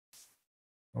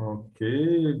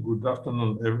Okay, good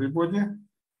afternoon, everybody.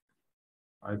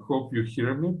 I hope you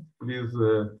hear me. Please.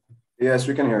 Yes,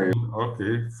 we can hear you.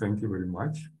 Okay, thank you very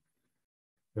much.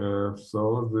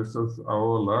 So this is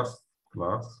our last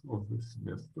class of the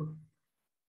semester.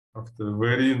 After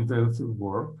very intensive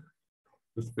work,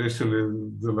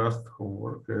 especially the last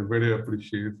homework, I very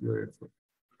appreciate your effort.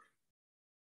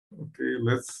 Okay,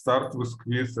 let's start with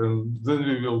quiz and then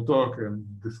we will talk and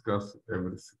discuss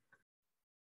everything.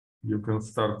 You can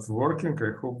start working.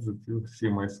 I hope that you see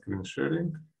my screen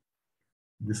sharing.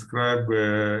 Describe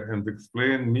and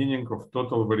explain meaning of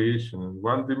total variation in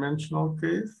one-dimensional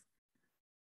case,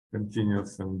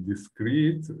 continuous and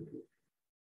discrete,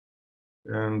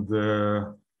 and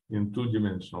in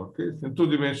two-dimensional case. In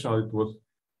two-dimensional, it was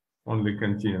only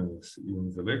continuous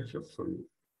in the lecture, so you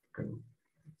can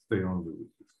stay only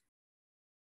with this.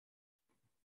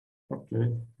 Okay,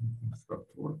 start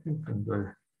working, and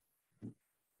I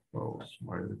pause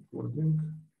my recording.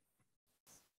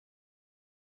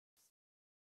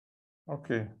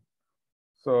 Okay,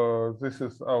 so this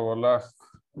is our last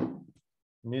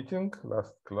meeting,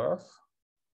 last class.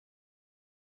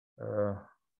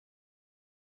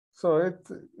 So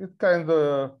it kind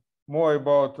of more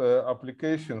about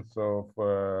applications of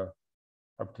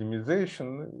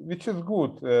optimization, which is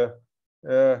good.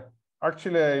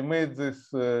 Actually, I made these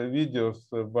videos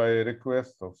by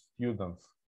request of students.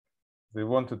 They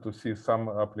wanted to see some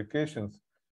applications,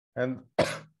 and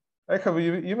I have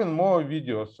even more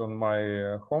videos on my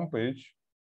homepage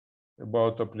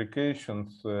about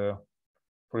applications.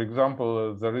 For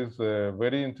example, there is a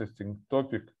very interesting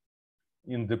topic,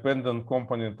 independent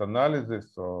component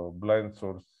analysis or blind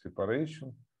source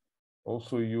separation,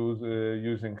 also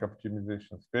using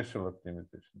optimization, special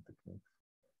optimization techniques.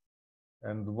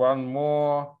 And one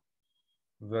more,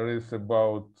 there is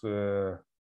about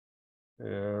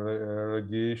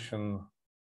radiation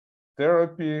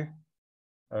therapy,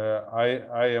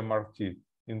 IMRT,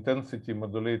 intensity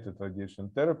modulated radiation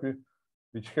therapy,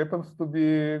 which happens to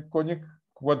be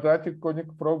quadratic conic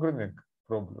programming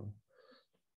problem.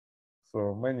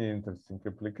 So many interesting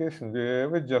applications.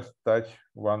 We just touch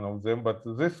one of them, but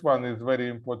this one is very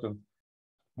important,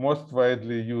 most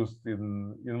widely used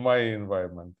in my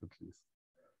environment, at least.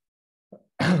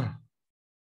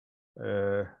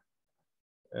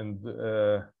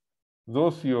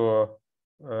 Those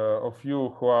of you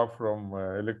who are from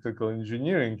electrical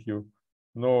engineering, you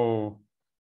know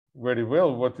very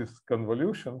well what is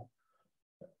convolution,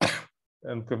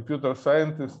 and computer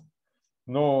scientists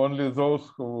know only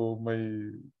those who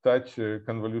may touch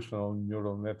convolutional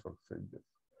neural networks, I guess.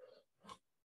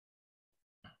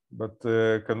 But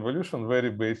convolution,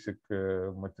 very basic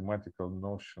mathematical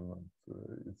notion, and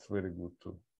it's very good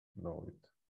to know it.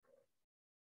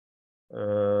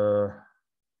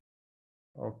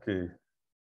 Okay,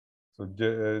 so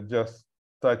just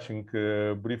touching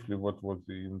briefly what was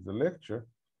in the lecture,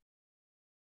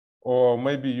 or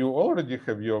maybe you already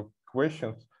have your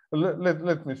questions.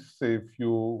 Let me say a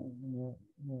few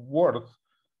words.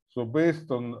 So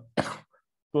based on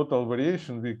total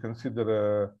variation, we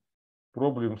consider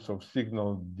problems of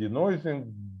signal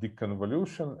denoising,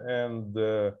 deconvolution, and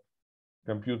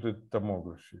computed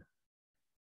tomography.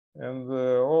 And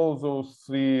all those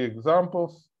three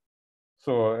examples,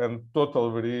 so, and total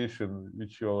variation,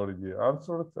 which you already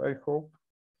answered, I hope,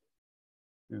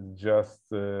 is just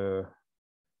where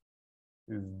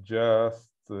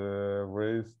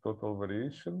is total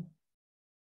variation?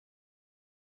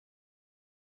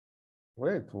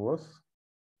 Where it was?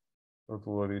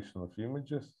 Total variation of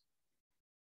images.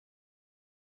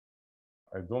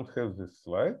 I don't have this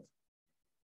slide.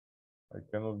 I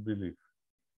cannot believe.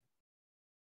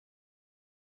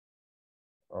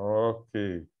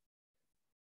 Okay.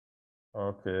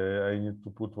 Okay, I need to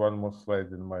put one more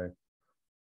slide in my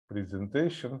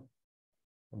presentation,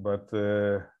 but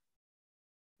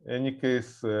any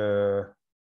case,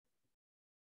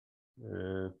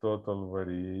 total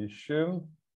variation.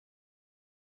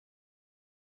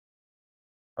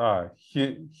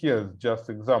 Here's just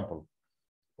example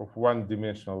of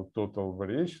one-dimensional total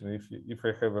variation if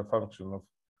I have a function of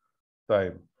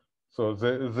time. So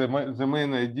the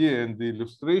main idea and the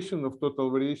illustration of total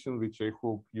variation, which I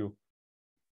hope you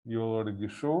already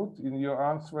showed in your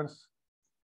answers,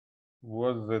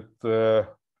 was that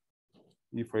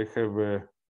if I have a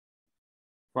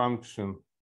function,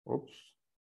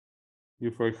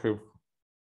 if I have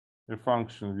a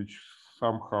function which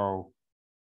somehow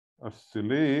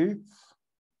oscillates,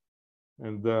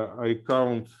 and I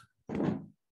count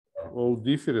all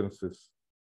differences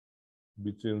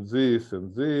between this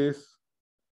and this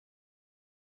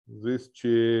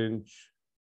change,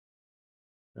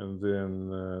 and then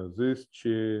this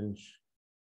change,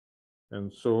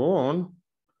 and so on,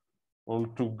 all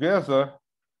together,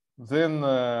 then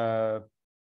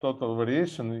total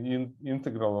variation in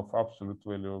integral of absolute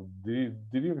value of the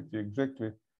derivative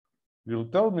exactly will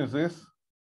tell me this.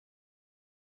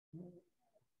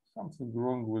 Something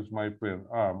wrong with my pen.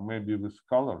 Maybe with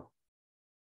color.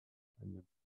 I need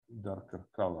darker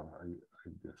color, I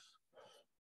guess.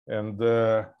 And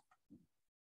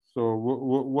so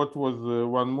what was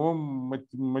one more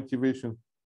motivation?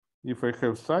 If I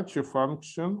have such a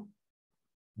function,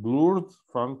 blurred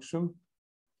function,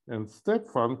 and step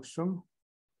function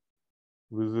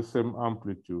with the same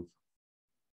amplitude,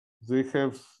 they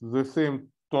have the same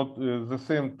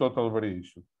total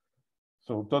variation.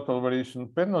 So total variation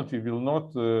penalty will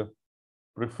not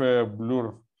prefer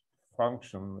blur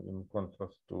function in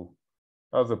contrast to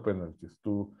other penalties.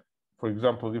 For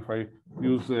example, if I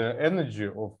use the energy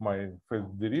of my first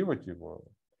derivative or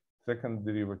second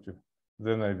derivative,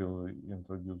 then I will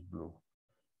introduce blur.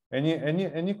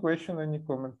 Any question? Any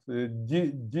comment?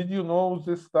 Did you know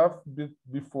this stuff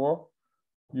before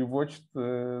you watched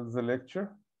the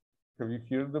lecture? Have you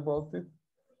heard about it?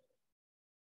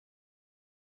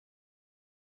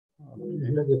 I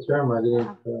heard the term. I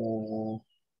didn't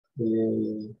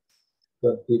really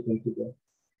got deep into that.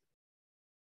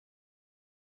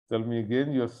 Tell me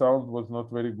again, your sound was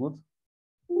not very good.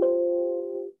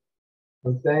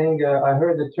 I'm saying I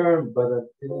heard the term, but I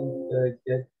didn't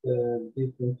get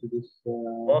deep into this.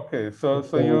 Okay, so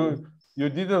you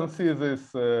didn't see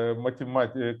this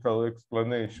mathematical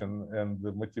explanation and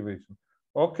the motivation.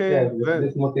 Okay. Yeah,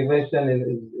 this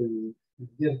motivation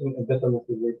gives them a better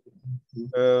motivation.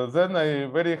 Then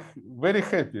I'm very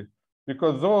happy,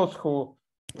 because those who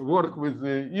work with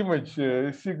the image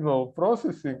signal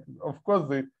processing, of course,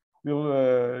 they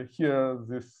will hear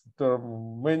this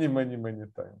term many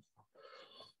times.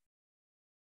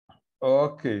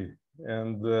 Okay,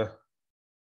 and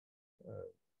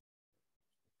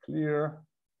clear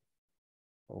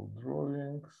all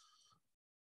drawings,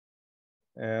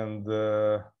 and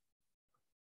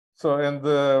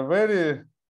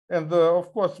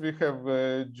of course we have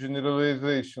a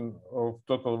generalization of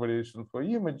total variation for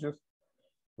images,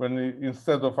 when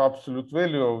instead of absolute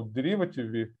value of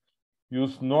derivative we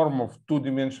use norm of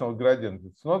two-dimensional gradient.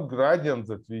 It's not gradient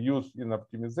that we use in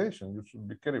optimization. You should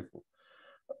be careful.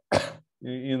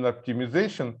 In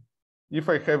optimization, if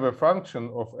I have a function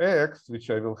of x, which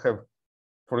I will have,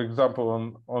 for example,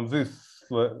 on this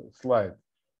slide,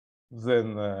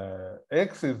 then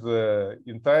x is the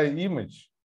entire image,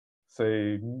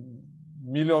 say,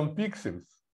 million pixels,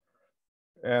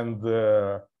 and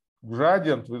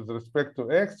gradient with respect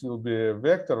to x will be a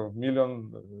vector of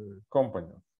million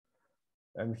components.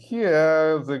 And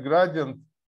here the gradient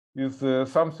is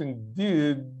something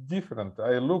different.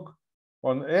 I look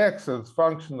on x as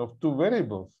function of two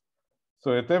variables.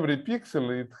 So at every pixel,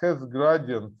 it has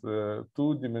gradient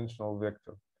two-dimensional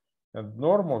vector. And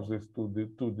norm of this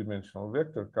two-dimensional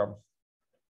vector comes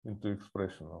into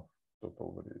expression of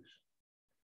total variation.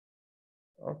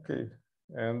 Okay,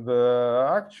 and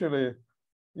actually,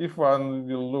 if one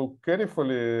will look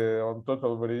carefully on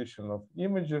total variation of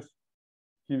images,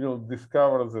 he will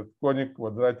discover that conic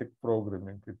quadratic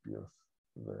programming appears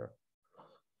there.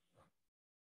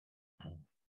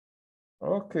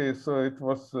 Okay, so it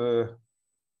was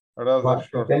rather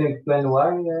short. Can you explain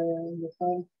why?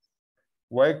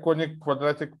 Why conic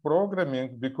quadratic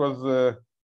programming? Because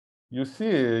you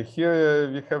see here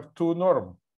we have two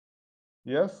norms.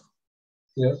 Yes?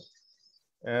 Yes.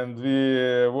 And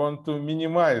we want to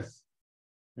minimize.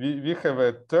 We have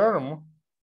a term,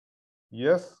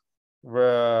 yes,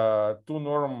 where two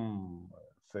norm,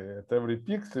 say at every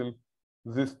pixel,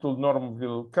 this two norm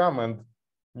will come, and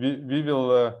we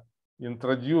will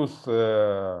introduce,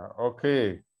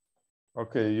 okay,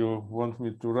 you want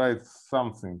me to write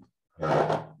something.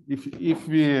 If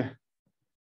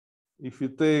you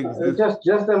take this,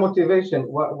 just the motivation.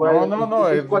 Why no,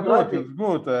 it's good. It's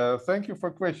good. Thank you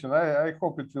for question. I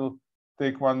hope it will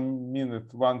take 1 minute,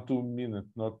 1-2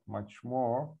 minutes, not much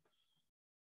more.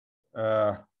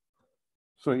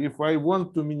 So if I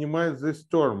want to minimize this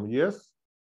term, yes,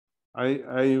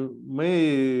 I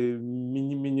may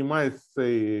minimize,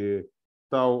 say,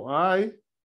 tau I,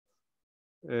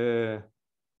 and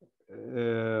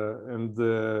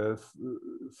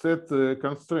set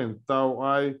constraint tau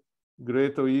I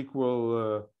greater or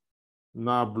equal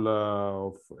nabla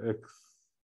of x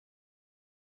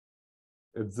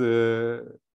at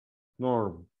the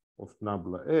norm of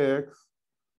nabla x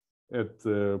at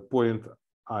point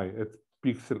I, at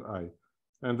pixel I.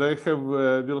 And I have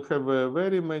will have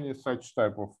very many such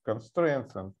type of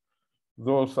constraints, and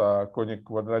those are conic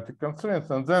quadratic constraints,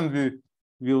 and then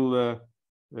we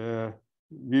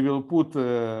will put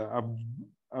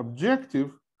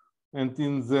objective, and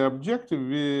in the objective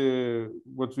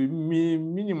we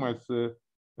minimize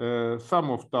sum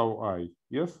of tau I.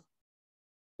 Yes.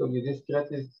 So you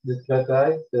discretize the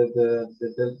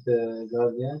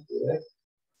gradient, correct?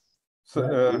 So,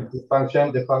 right?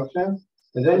 The function,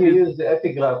 and then you use the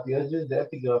epigraph. You use the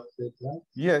epigraph, right?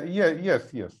 Yes,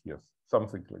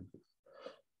 something like this.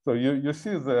 So you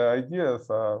see the ideas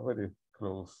are very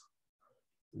close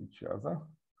to each other.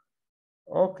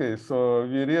 Okay, so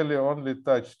we really only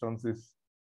touched on this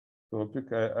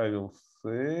topic. I will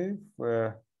save.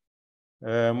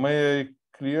 May I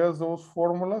clear those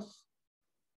formulas?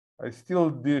 I still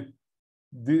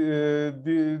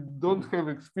don't have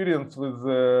experience with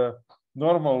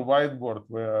normal whiteboard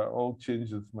where all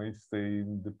changes may stay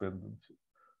independent.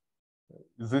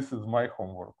 This is my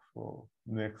homework for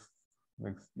next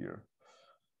year.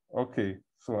 Okay,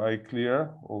 so I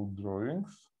clear all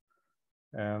drawings.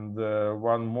 And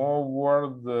one more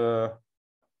word,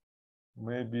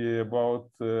 maybe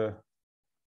about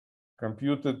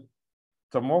computed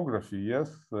tomography. Yes,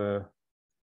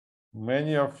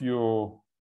 many of you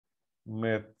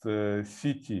met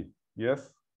CT,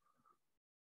 yes?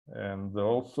 And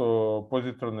also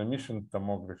positron emission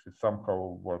tomography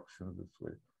somehow works in this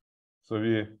way. So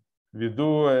we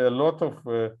do a lot of,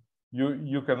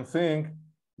 you can think,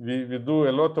 we do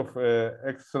a lot of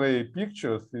X-ray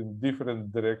pictures in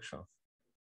different directions.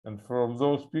 And from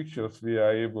those pictures, we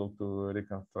are able to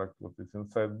reconstruct what is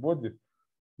inside body,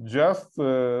 just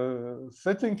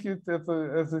setting it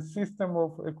as a system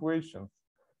of equations,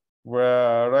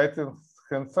 where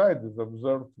right-hand side is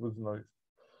observed with noise.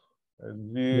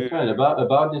 And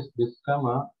about this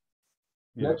schema,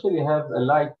 you actually have a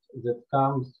light that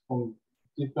comes from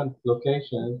different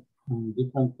locations,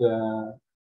 different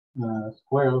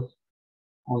squares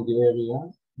on the area,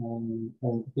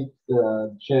 and hits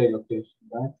the J location,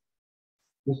 right?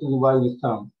 This is why you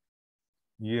sum.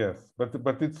 Yes,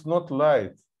 but it's not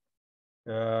light.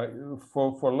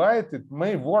 For light, it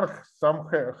may work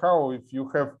somehow if you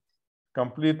have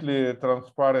completely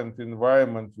transparent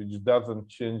environment which doesn't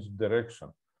change direction.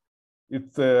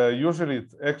 It's usually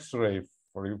it's X-ray,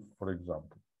 for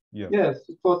example. Yes,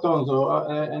 photons or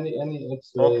any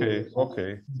X-ray.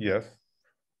 Okay, yes.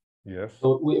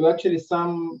 So we actually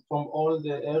sum from all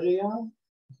the area.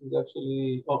 This is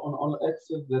actually on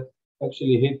X's that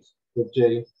actually hit the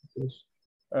J.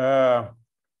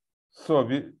 So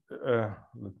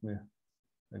let me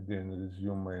again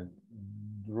resume my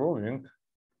drawing.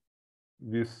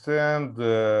 We send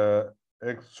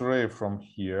X-ray from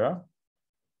here,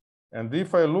 and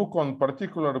if I look on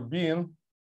particular beam,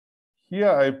 here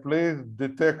I place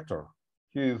detector.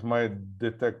 Here is my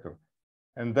detector,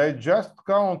 and I just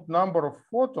count number of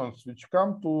photons which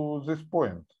come to this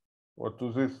point or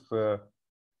to this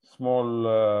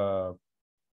small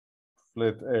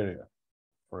flat area,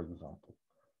 for example.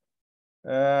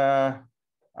 I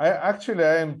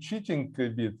am cheating a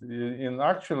bit.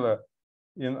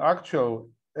 In actual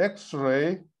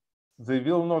X-ray, they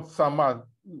will not sum up,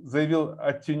 they will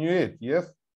attenuate.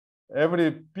 Yes,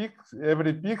 every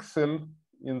pixel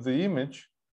in the image,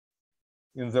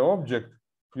 in the object,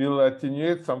 will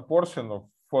attenuate some portion of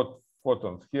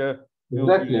photons. Here,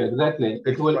 exactly.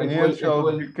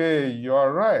 Exponential decay. You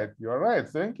are right.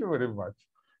 Thank you very much.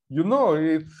 You know,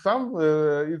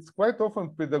 it's quite often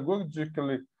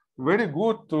pedagogically very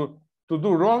good to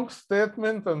do wrong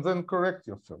statement and then correct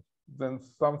yourself. Then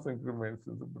something remains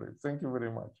in the brain. Thank you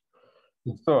very much.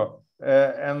 So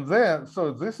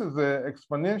so this is an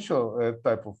exponential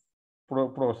type of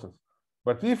process.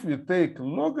 But if we take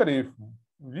logarithm,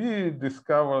 we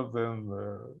discover then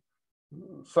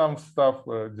some stuff,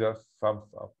 just some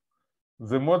stuff.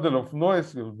 The model of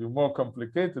noise will be more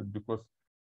complicated because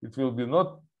it will be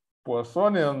not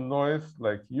Poissonian noise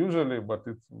like usually, but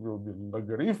it will be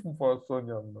logarithm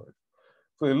Poissonian noise.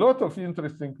 So a lot of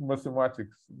interesting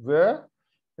mathematics there.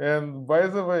 And by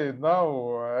the way,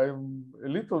 now I'm a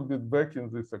little bit back in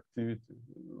this activity.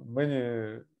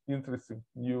 Many interesting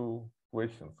new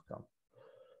questions come.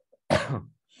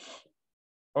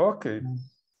 Okay.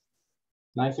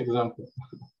 Nice example.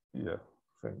 Yeah,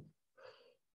 thanks.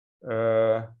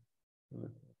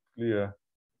 Let's clear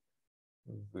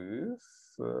this.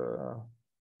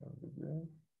 And again,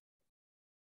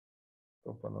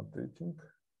 stop annotating.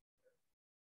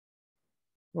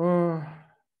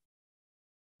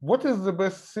 What is the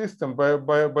best system? By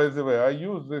the way, I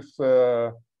use this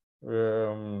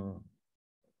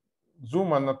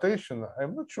zoom annotation.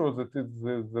 I'm not sure that it's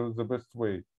the best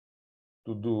way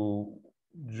to do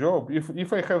job.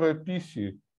 If I have a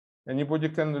PC, anybody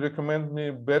can recommend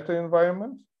me better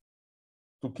environment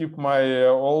to keep my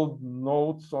old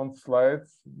notes on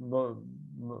slides,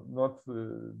 not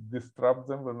disrupt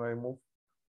them when I move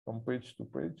from page to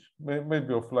page.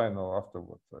 Maybe offline or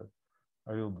afterwards.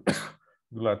 I will be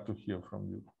glad to hear from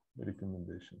you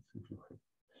recommendations if you have.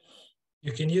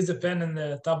 You can use the pen and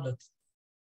the tablet.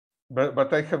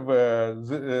 But I have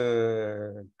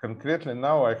concretely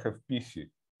now I have PC.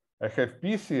 I have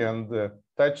PC and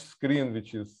touch screen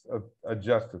which is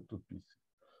adjusted to PC.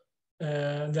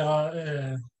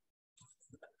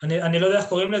 אני לא יודע איך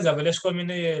קוראים לזה, אבל יש כל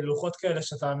מיני לוחות כאלה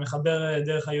שאתה מחבר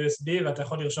דרך ה-USB ואתה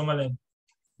יכול לרשום עליהם.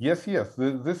 Yes,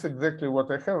 this is exactly what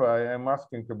I have. I am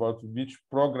asking about which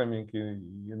programming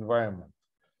environment.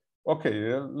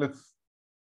 Okay, let's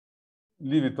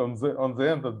leave it on the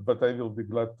end, but I will be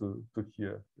glad to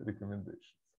hear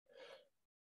recommendations.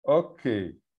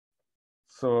 Okay,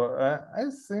 so I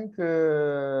think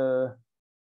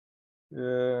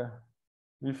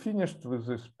we finished with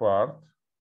this part.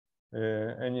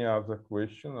 Any other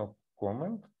question or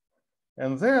comment?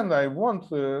 And then I want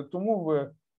to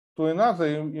move to another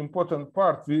important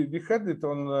part. We had it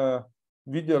on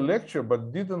video lecture,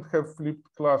 but didn't have flipped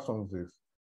class on this.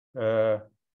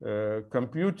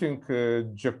 Computing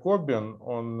Jacobian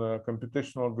on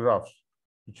computational graphs,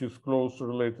 which is closely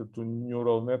related to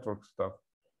neural network stuff.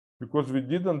 Because we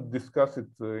didn't discuss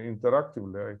it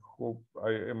interactively,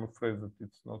 I am afraid that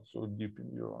it's not so deep in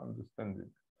your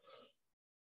understanding.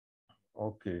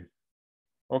 Okay,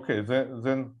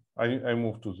 then I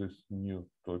move to this new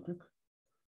topic.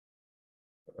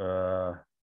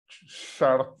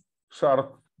 Sharp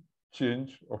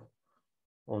change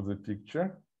of the picture.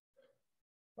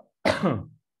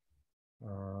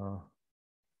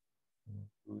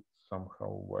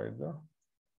 Somehow wider.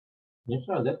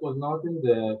 Misha, that was not in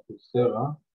the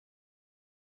Coursera.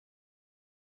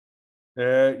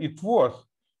 It was.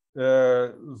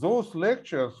 Those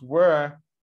lectures were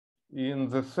in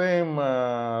the same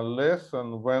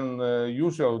lesson when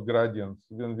usual gradients,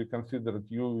 when we considered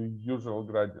usual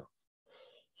gradients.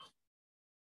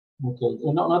 Okay,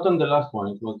 not on the last one.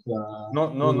 It was.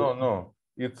 No.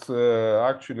 It's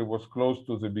actually was close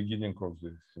to the beginning of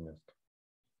the semester.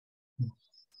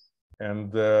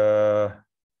 And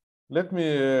let me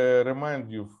remind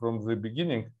you from the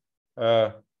beginning,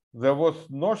 there was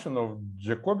notion of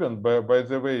Jacobian, by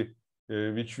the way,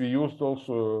 which we used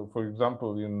also, for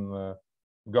example, in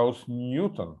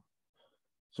Gauss-Newton.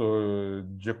 So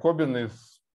Jacobian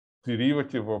is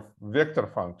derivative of vector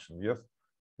function, yes?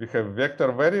 We have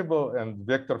vector variable and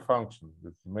vector function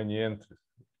with many entries,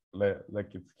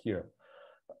 like it's here.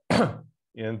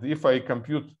 And if I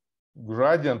compute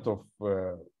gradient of,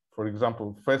 for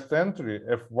example, first entry,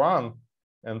 F1,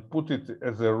 and put it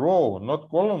as a row, not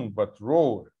column, but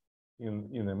row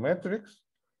in a matrix,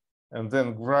 and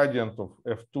then gradient of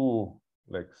F2,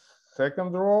 like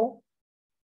second row,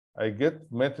 I get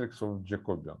matrix of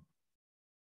Jacobian.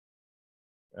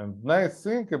 And nice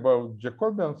thing about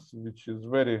Jacobians, which is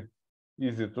very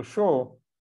easy to show,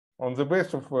 on the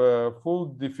base of full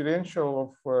differential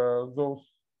of those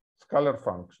scalar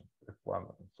functions, F1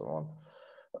 and so on,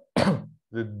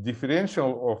 the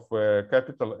differential of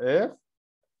capital F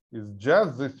is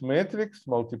just this matrix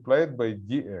multiplied by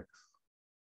dx.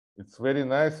 It's very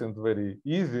nice and very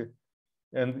easy.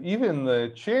 And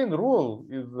even chain rule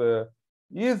is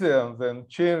easier than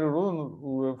chain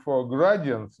rule for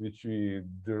gradients, which we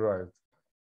derived.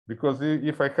 Because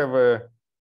if I have a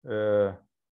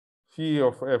phi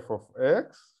of f of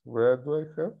x, where do I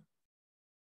have?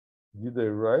 Did I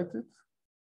write it?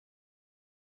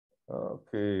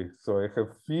 Okay, so I have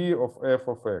phi of f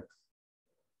of x.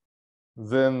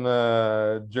 Then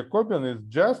Jacobian is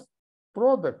just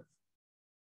product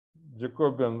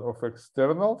Jacobian of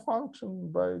external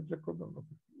function by Jacobian of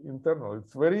internal.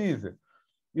 It's very easy.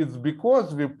 It's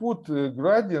because we put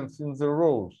gradients in the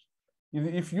rows.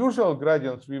 If usual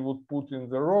gradients we would put in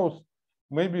the rows,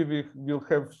 maybe we will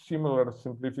have similar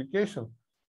simplification.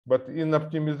 But in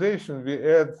optimization, we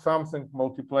add something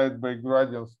multiplied by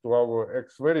gradients to our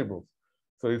x variables.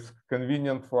 So it's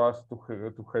convenient for us to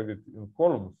have it in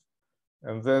columns.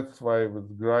 And that's why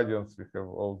with gradients, we have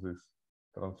all these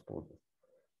transposes.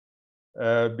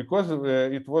 Because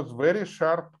it was very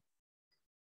sharp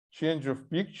change of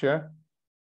picture,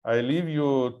 I leave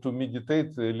you to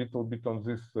meditate a little bit on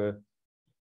this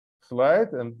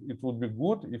slide, and it would be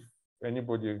good if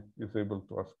anybody is able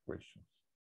to ask questions.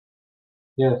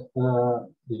 Yes, the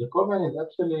Jacobian is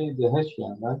actually the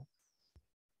Hessian, right?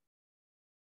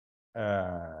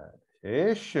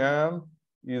 Hessian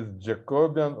is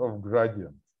Jacobian of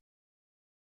gradient.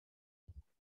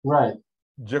 Right,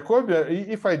 Jacobian,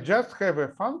 if I just have a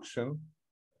function,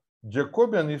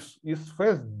 Jacobian is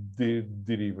first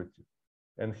derivative,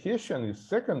 and Hessian is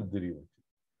second derivative.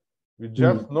 We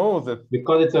just know that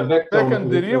because it's a vector. Second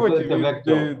derivative is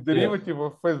the derivative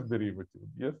of first derivative.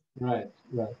 Yes. Right.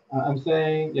 I'm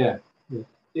saying, yeah.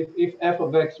 If f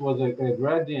of x was a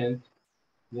gradient,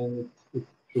 then it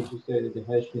should be said that the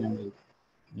Hessian is.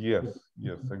 Yes,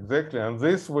 exactly. And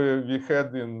this we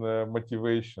had in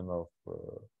motivation of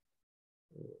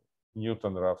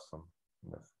Newton-Raphson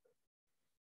method.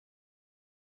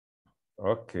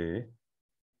 Okay.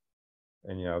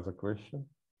 Any other question?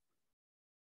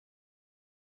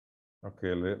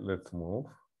 Okay, let's move.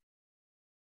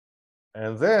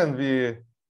 And then we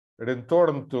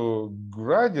return to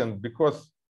gradient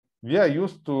because we are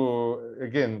used to,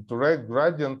 again, to write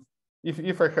gradient.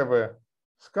 If I have a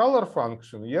scalar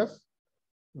function, yes,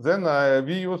 then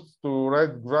we used to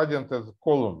write gradient as a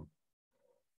column.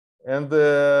 And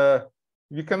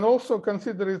we can also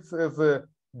consider it as a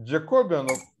Jacobian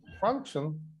of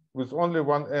function with only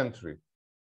one entry.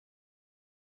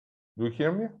 Do you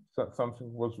hear me?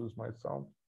 Something was with my sound.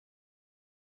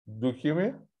 Do you hear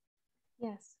me?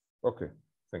 Yes. Okay,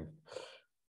 thank you.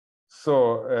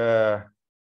 So,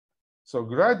 so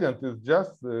gradient is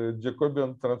just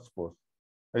Jacobian transpose.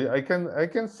 I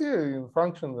can see in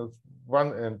function as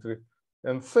one entry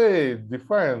and say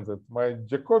define that my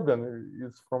Jacobian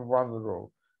is from one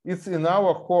row. It's in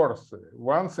our course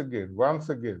once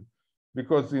again,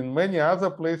 because in many other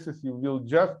places you will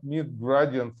just meet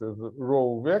gradients as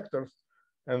row vectors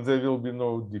and there will be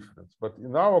no difference. But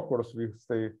in our course we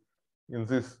stay in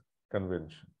this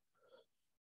convention.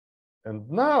 And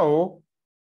now,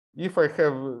 if I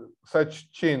have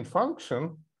such chain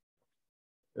function,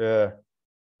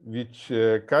 which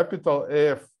capital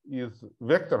F is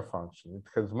vector function, it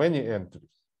has many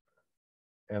entries,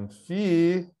 and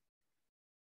phi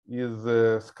is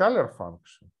a scalar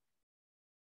function.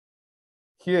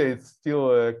 Here it's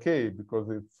still k because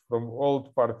it's from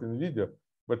old part in video,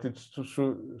 but it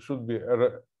should be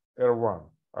R1.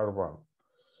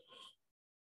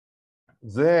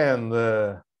 Then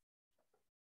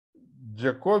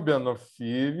Jacobian of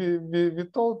phi, we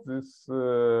told this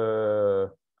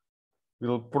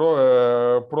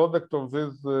product of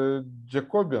these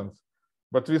Jacobians,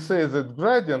 but we say that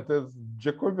gradient is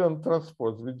Jacobian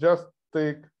transpose. We just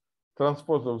take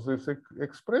transpose of this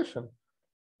expression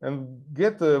and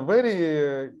get a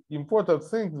very important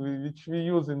thing which we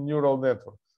use in neural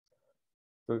networks.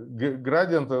 The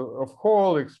gradient of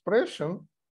whole expression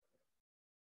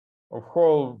of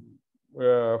whole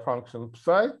function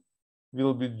psi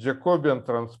will be Jacobian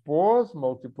transpose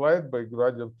multiplied by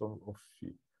gradient of phi,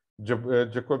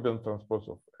 Jacobian transpose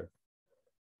of f.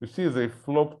 You see they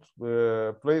flopped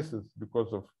places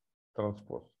because of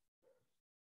transpose.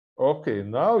 Okay,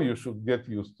 now you should get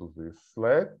used to this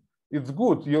slide. It's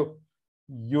good. You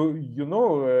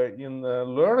know in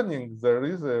learning there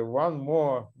is one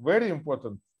more very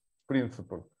important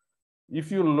principle.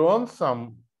 If you learn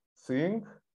something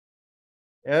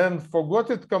and forgot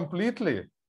it completely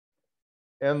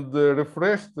and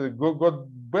refreshed, got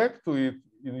back to it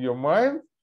in your mind,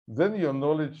 then your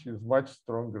knowledge is much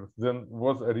stronger than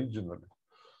was originally.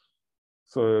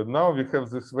 So now we have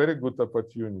this very good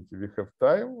opportunity. We have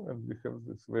time and we have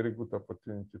this very good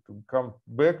opportunity to come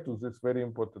back to this very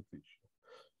important issue.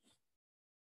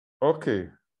 Okay.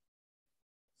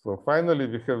 So finally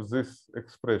we have this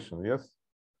expression, yes?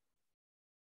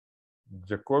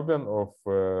 Jacobian of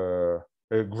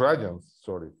gradients,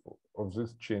 sorry, of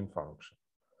this chain function.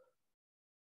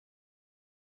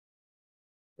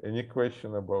 Any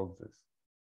question about this?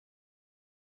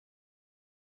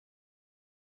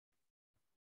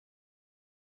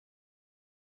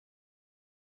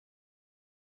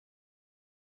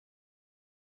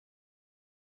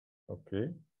 Okay.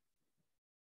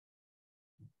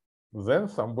 Then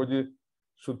somebody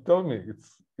should tell me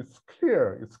it's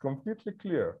clear, it's completely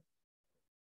clear.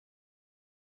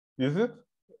 Is it?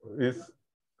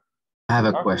 I have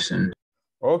a question.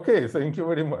 Okay, thank you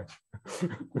very much.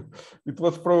 It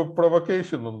was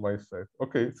provocation on my side.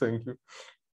 Okay, thank you.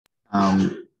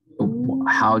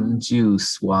 How did you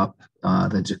swap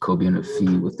the Jacobian of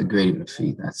phi with the gradient of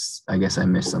phi? I guess I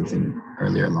missed something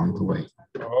earlier along the way.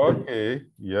 Okay,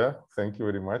 yeah, thank you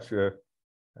very much.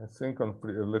 I think on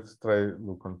let's try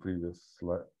look on previous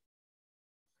slide.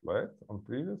 On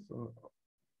previous.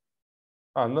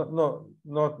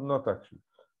 Not actually.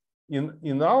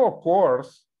 In our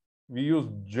course, we use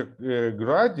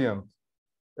gradient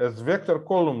as vector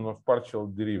column of partial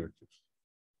derivatives.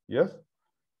 Yes.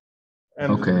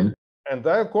 And okay. And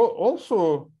I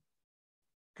also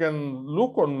can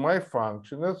look on my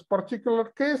function as particular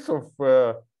case of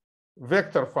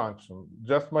vector function.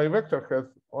 Just my vector has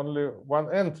only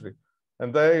one entry.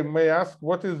 And I may ask,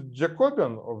 what is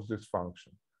Jacobian of this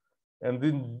function? And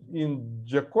in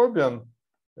Jacobian,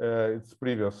 it's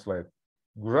previous slide,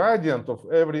 gradient of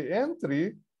every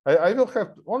entry, I will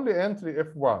have only entry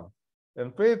f1.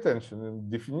 And pay attention, in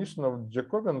definition of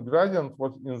Jacobian, gradient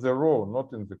was in the row,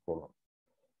 not in the column.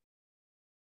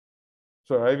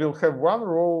 So I will have one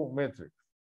row matrix.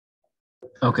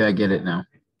 Okay, I get it now.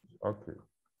 Okay.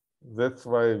 That's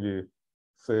why we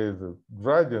say that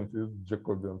gradient is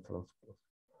Jacobian transpose.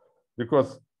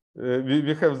 Because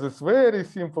we have this very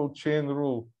simple chain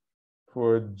rule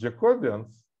for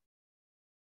Jacobians.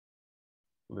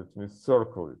 Let me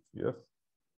circle it, yes?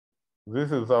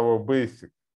 This is our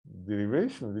basic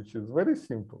derivation, which is very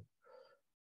simple.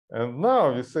 And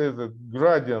now we say that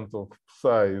gradient of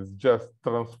psi is just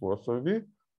transpose. So we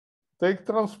take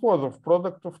transpose of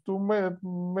product of two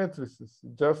matrices,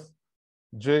 just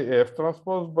JF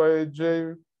transpose by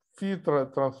J phi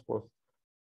transpose.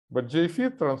 But J phi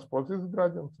transpose is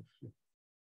gradient of phi.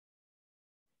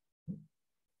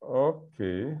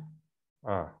 Okay.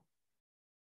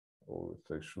 Oh,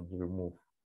 I should remove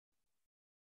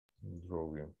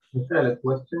drawing. Michelle, a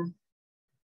question.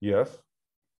 Yes.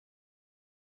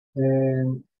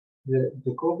 The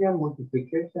Jacobian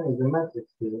multiplication is a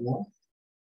matrix here, no?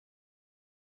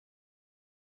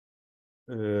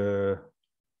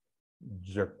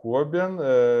 Jacobian,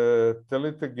 tell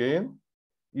it again,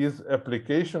 is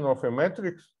application of a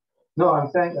matrix? No, I'm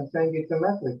saying it's a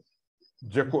matrix.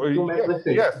 Two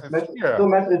matrices. Yes, it's here. Two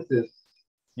matrices.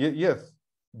 Yes,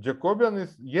 Jacobian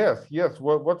is, yes.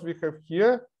 What we have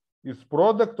here is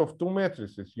product of two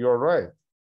matrices. You're right.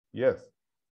 Yes.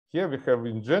 Here we have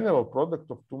in general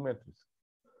product of two matrices.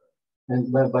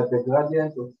 And but the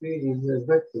gradient of phi is a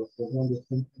vector. So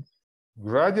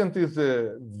gradient is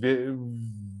a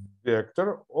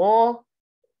vector, or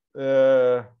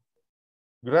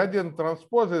gradient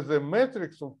transpose is a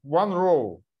matrix of one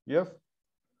row. Yes.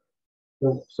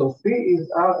 So phi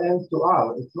is Rn to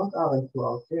R. It's not Rn to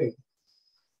Rk.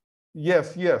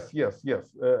 Yes. I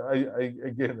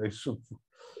should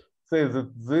say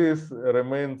that this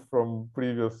remained from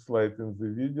previous slide in the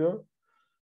video,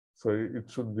 so it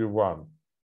should be one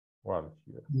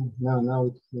here. No,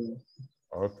 it's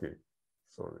okay.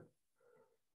 Sorry.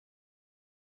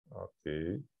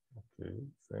 Okay.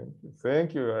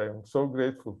 Thank you. I am so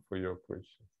grateful for your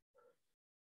question.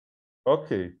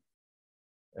 Okay,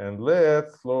 and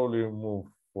let's slowly move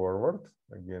forward.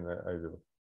 Again, I will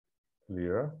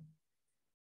clear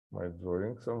my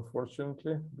drawings,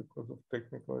 unfortunately, because of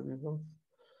technical reasons.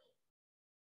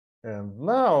 And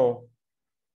now,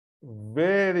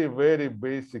 very, very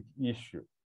basic issue.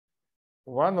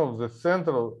 One of the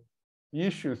central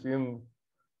issues in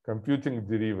computing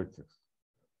derivatives.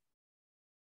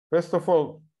 First of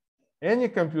all, any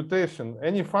computation,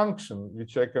 any function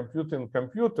which I compute in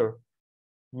computer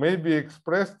may be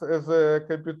expressed as a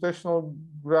computational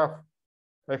graph.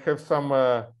 I have some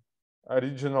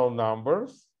original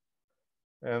numbers,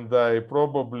 and I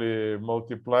probably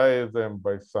multiply them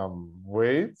by some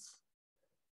weights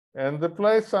and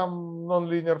apply some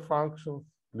nonlinear functions,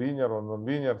 linear or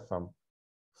nonlinear, some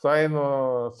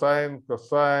sine,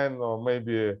 cosine, or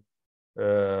maybe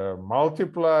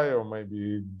multiply, or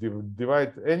maybe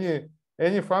divide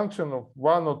any function of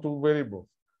one or two variables.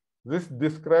 This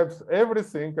describes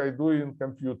everything I do in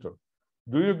computer.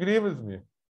 Do you agree with me?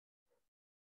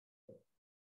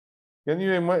 Can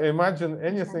you imagine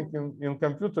anything in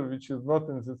computer which is not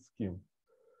in this scheme?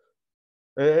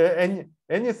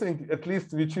 Anything, at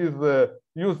least, which is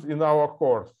used in our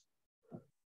course?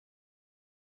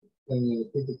 Can you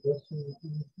repeat the question?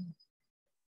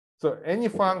 So any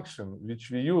function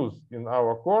which we use in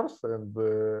our course, and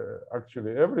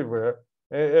actually everywhere,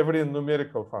 every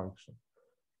numerical function,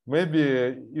 maybe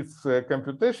its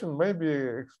computation may be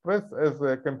expressed as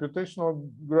a computational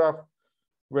graph,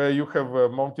 where you have a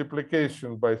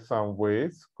multiplication by some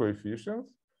weights,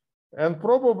 coefficients, and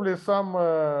probably some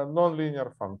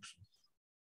nonlinear functions.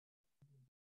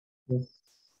 Yes.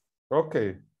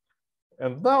 Okay,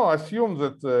 and now assume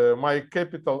that my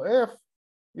capital F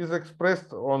is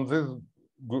expressed on this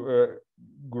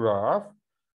graph,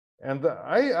 and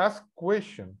I ask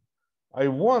question. I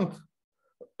want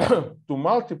to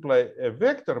multiply a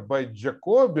vector by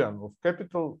Jacobian of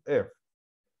capital F.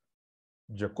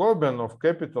 Jacobian of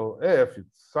capital F,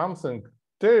 it's something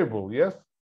terrible, yes?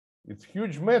 It's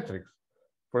huge matrix.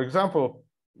 For example,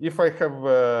 if I have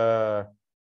a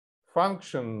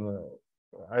function,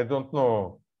 I don't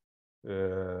know,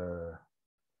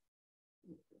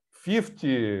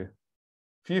 50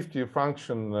 50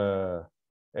 function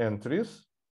entries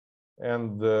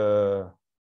and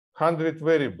 100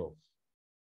 variables.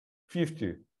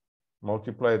 50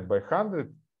 multiplied by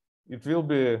 100, it will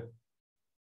be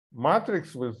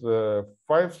matrix with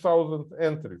 5,000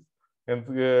 entries. And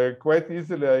quite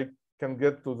easily, I can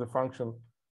get to the function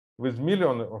with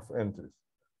million of entries.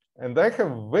 And I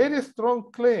have very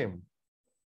strong claim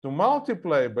to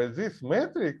multiply by this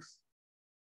matrix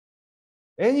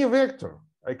any vector.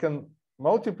 I can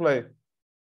multiply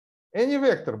any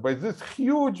vector by this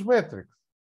huge matrix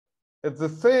at the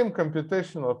same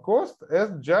computational cost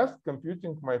as just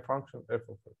computing my function f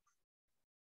of x.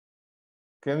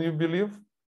 Can you believe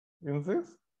in this?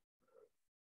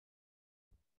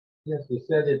 Yes, we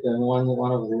said it in one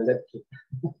of the lectures.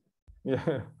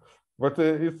 Yeah, but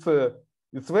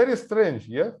it's very strange,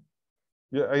 yeah?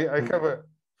 Yeah, I have a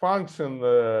function,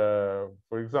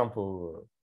 for example,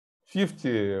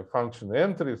 50 function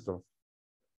entries of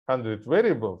 100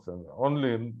 variables and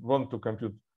only want to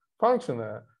compute function.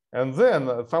 And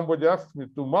then somebody asks me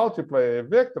to multiply a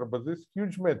vector by this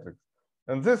huge matrix.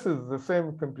 And this is the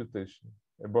same computation,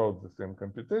 about the same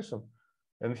computation.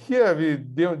 And here we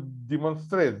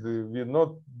demonstrate, we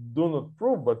do not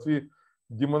prove, but we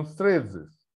demonstrate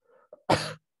this.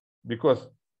 Because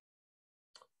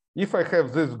if I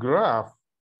have this graph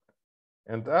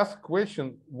and ask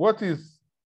question, what is,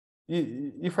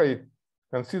 if I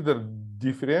consider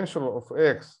differential of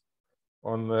x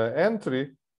on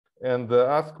entry and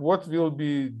ask what will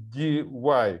be dy,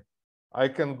 I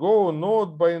can go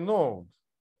node by node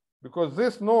because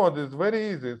this node is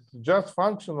very easy. It's just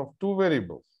function of two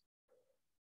variables.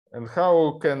 And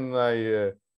how can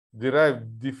I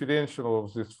derive differential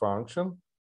of this function?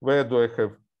 Where do I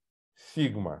have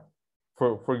sigma?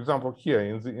 For example, here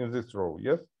in this row,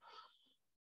 yes?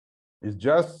 It's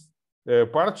just a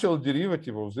partial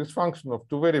derivative of this function of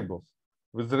two variables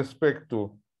with respect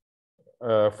to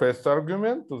first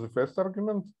argument,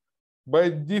 by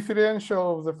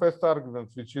differential of the first argument,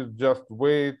 which is just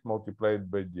weight multiplied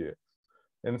by dx.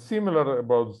 And similar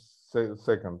about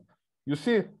second. You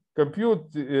see, compute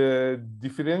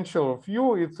differential of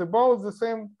u, it's about the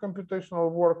same computational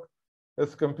work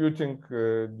as computing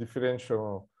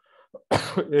differential,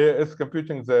 as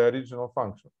computing the original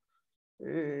function.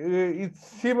 It's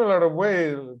similar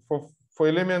way for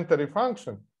elementary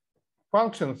functions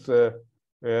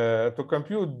to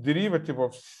compute derivative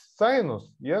of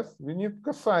sinus. Yes, we need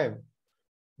cosine.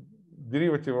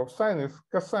 Derivative of sine is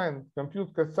cosine.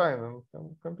 Compute cosine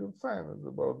and compute sine is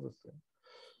about the same.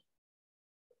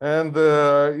 And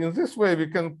in this way, we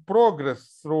can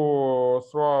progress through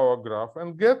our graph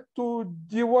and get to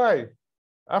dy.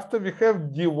 After we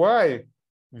have dy,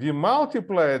 we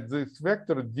multiplied this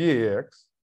vector dx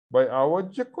by our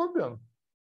Jacobian.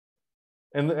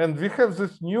 And we have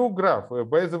this new graph.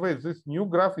 By the way, this new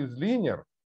graph is linear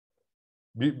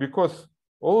because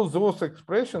all those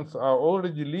expressions are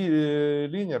already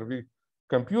linear. We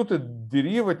computed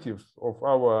derivatives of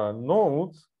our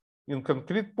nodes in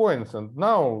concrete points, and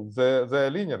now they are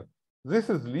linear. This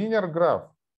is linear graph.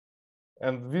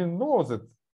 And we know that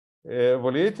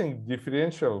evaluating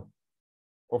differential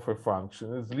of a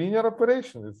function is linear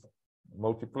operation. It's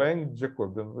multiplying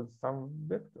Jacobian with some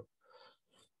vector.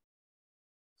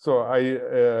 So I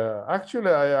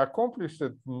accomplished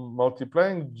it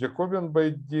multiplying Jacobian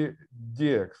by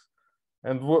dx.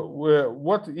 And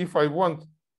what if I want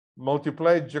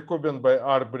multiply Jacobian by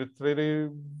arbitrary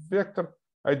vector?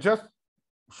 I just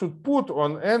should put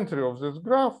on entry of this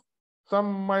graph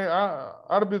some my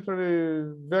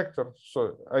arbitrary vector.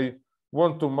 So I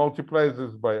want to multiply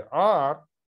this by r.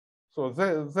 So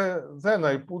then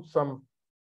I put some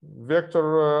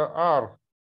vector r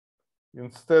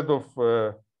instead of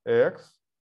x,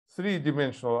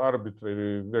 three-dimensional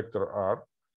arbitrary vector r.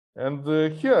 And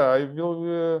here I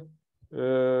will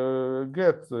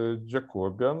get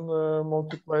Jacobian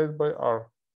multiplied by r.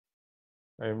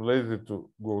 I'm lazy to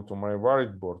go to my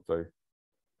whiteboard. I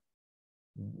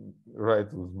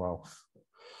write with mouse.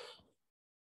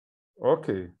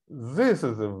 Okay, this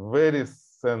is a very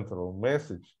central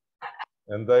message,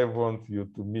 and I want you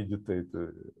to meditate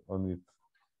on it.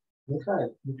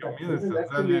 Okay. Minutes, and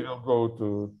then we will go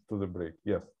to the break.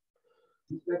 Yes.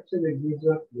 This actually gives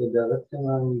us the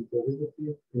directional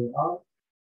derivative in R.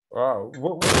 Wow.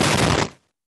 What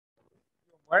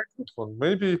microphone?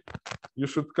 Maybe you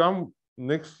should come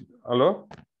next. Hello?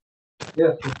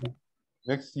 Yes.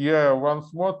 Next year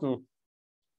once more to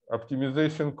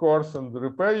optimization course and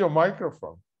repair your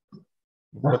microphone.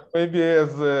 But maybe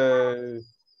as a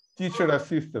teacher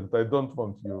assistant, I don't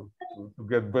want you to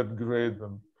get bad grade.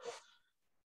 And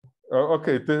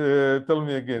Okay, tell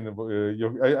me again.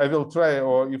 I will try,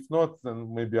 or if not,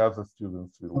 then maybe other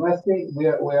students will. I think we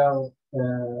are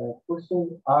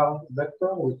pushing R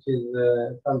vector, which is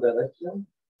some direction.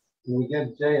 We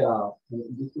get JR.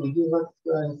 This will give us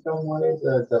in some way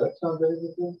the direction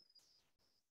derivative.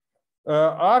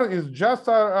 R is just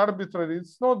arbitrary.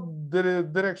 It's not the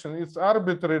direction. It's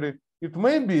arbitrary. It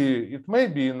may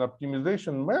be in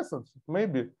optimization methods. It may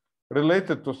be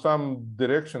related to some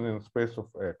direction in space of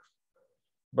X.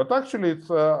 But actually, it's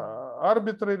an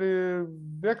arbitrary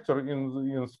vector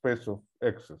in space of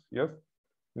X's. Yes,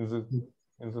 in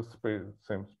the space,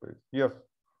 same space. Yes.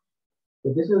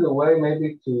 So this is a way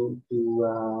maybe to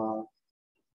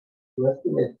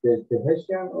estimate the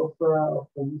Hessian of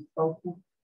this function.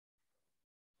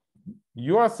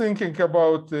 You are thinking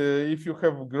about if you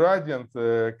have gradient,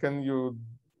 can you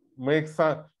make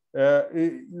some?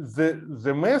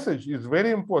 The message is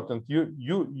very important.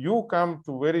 You come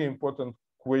to very important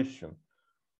question.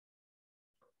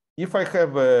 If I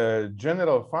have a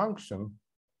general function,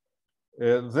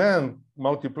 then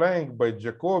multiplying by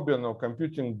Jacobian or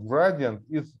computing gradient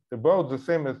is about the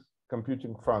same as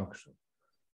computing function.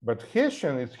 But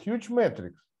Hessian is huge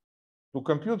matrix. To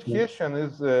compute Hessian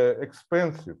is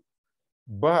expensive.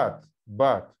 But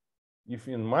if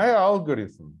in my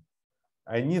algorithm,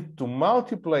 I need to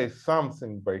multiply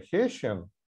something by Hessian,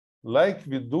 like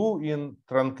we do in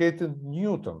truncated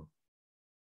Newton,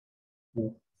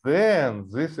 then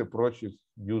this approach is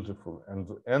useful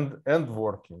and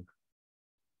working.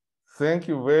 Thank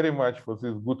you very much for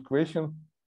this good question.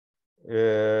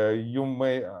 You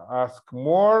may ask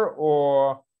more,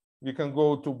 or we can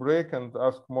go to break and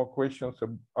ask more questions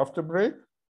after break.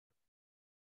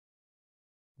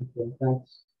 Okay,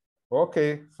 thanks.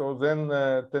 Okay, so then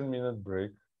 10-minute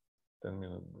break.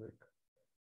 10-minute break.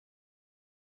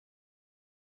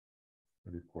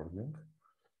 Recording.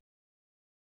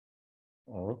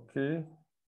 Okay.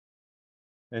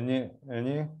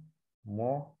 Any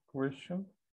more question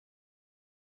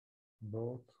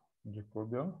about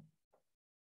Jacobian?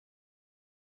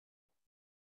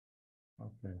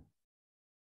 Okay.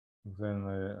 Then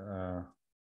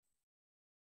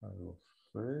I will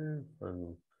save. I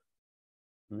will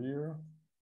clear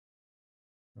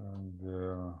and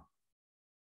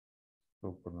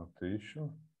stop annotation.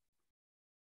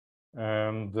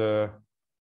 And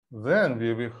then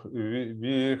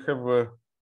we have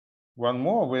one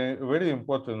more very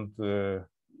important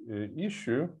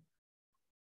issue.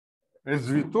 As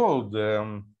we told,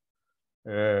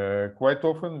 quite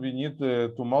often we need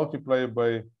to multiply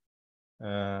by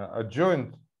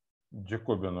adjoint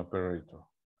Jacobian operator.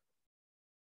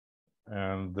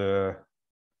 And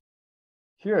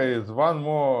here is one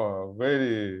more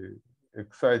very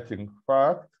exciting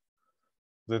fact,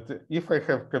 that if I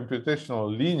have computational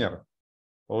linear,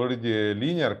 already a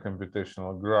linear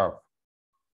computational graph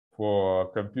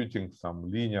for computing some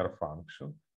linear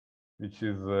function, which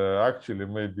is actually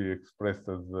maybe expressed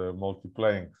as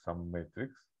multiplying some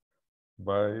matrix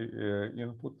by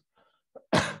input,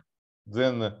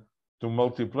 then to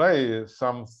multiply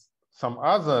some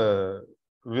other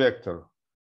vector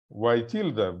y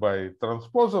tilde by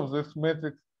transpose of this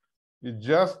matrix, is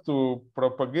just to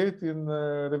propagate in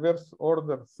reverse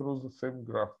order through the same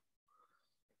graph.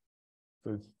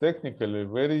 So it's technically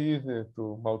very easy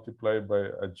to multiply by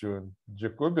adjoint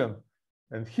Jacobian.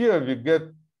 And here we get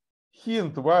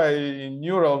hint why in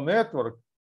neural network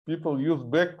people use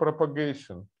back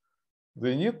propagation.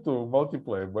 They need to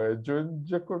multiply by adjoint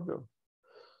Jacobian.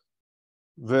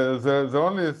 The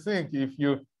only thing, if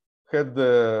you had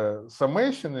the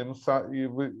summation in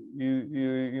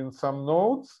some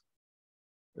nodes,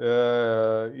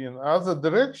 in other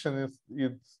direction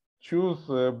it's choose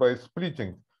by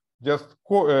splitting. Just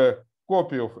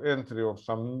copy of entry of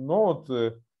some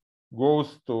node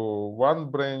goes to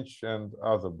one branch and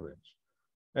other branch,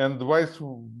 and vice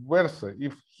versa.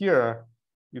 If here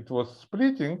it was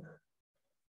splitting,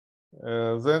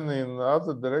 then in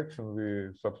other direction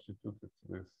we substituted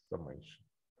with summation.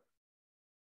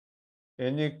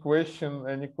 Any question,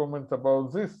 any comment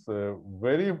about this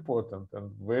very important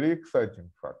and very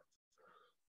exciting fact?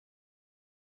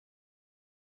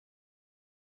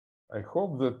 I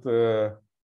hope that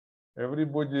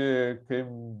everybody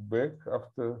came back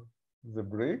after the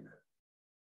break.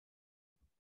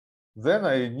 Then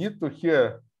I need to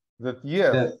hear that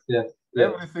yes.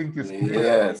 Everything is clear.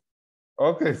 Yes.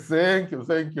 Okay, thank you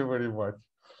very much.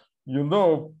 You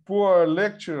know, poor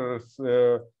lecturers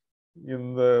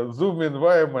in the Zoom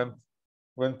environment,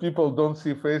 when people don't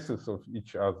see faces of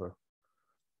each other.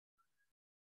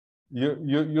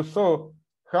 You saw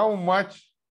how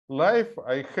much life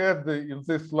I had in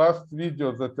this last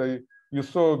video that you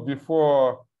saw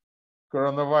before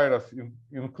coronavirus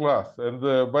in class. And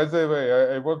by the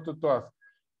way, I wanted to ask,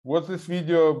 was this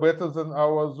video better than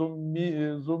our Zoom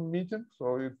meeting?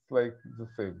 So it's like the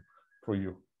same for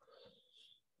you.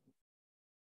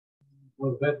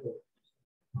 Was better.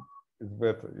 It's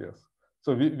better, yes.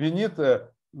 So we need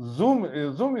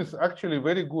Zoom. Zoom is actually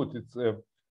very good.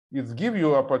 It's give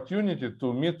you opportunity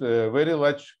to meet a very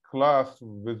large class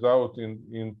without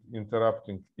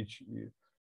interrupting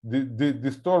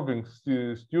disturbing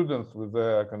students with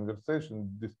a conversation,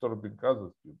 disturbing other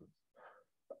students.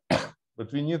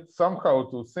 But we need somehow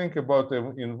to think about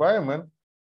an environment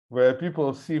where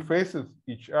people see faces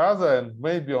each other, and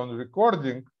maybe on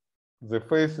recording, the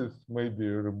faces may be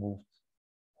removed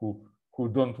who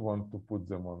don't want to put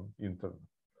them on internet.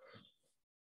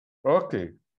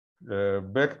 Okay,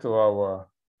 back to our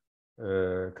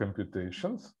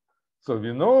computations. So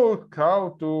we know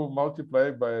how to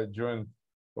multiply by a joint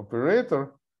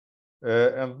operator,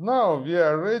 and now we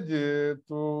are ready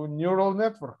to neural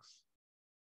networks.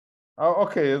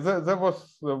 Okay, there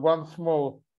was one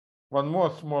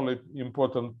more small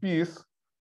important piece,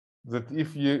 that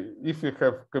if you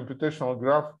have computational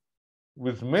graph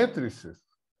with matrices,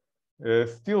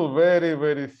 still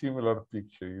very similar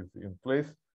picture is in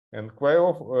place, and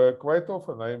quite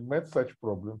often I met such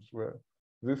problems where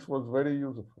this was very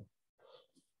useful.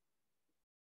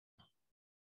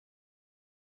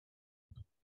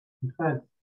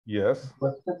 Yes.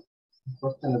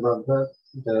 Question about that.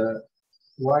 The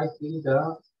y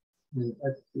theta and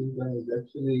x theta is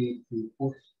actually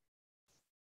pushed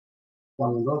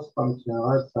some loss function,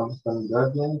 right? Some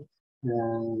gradient,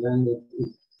 and then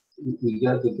we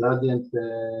get the gradient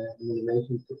in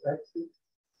relation to x.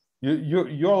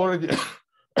 You already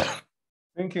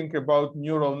thinking about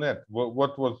neural net.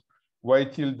 What was y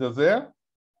tilde there?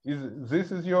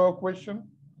 This is your question?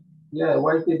 Yeah,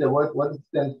 y theta, what it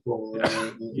stands for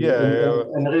yeah.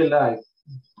 in real life.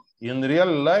 In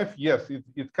real life, yes,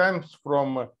 it comes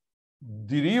from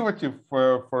derivative,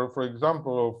 for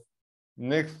example, of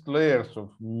next layers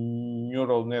of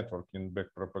neural network in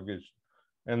backpropagation.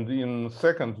 And in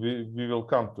second, we will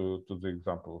come to the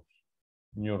example of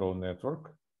neural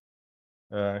network.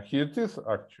 Here it is,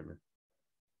 actually.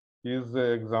 Here's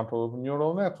the example of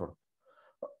neural network.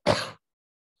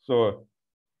 So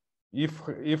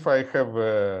if I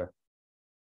have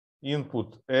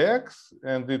input x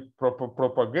and it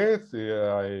propagates,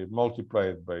 I multiply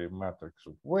it by matrix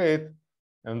of weight,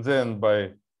 and then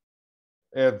by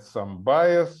add some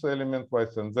bias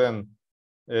element-wise, and then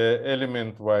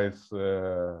element-wise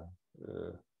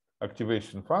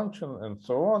activation function, and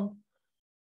so on.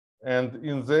 And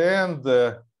in the end,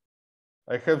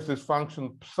 I have this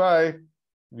function psi,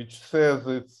 which says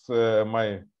it's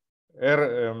my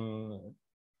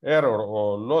error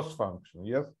or loss function,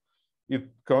 yes? It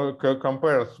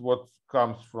compares what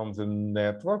comes from the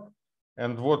network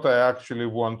and what I actually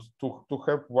want to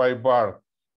have. Y bar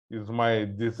is my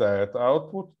desired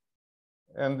output.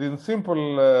 And in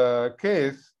simple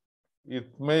case,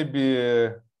 it may be,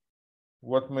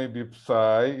 what may be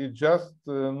psi? It's just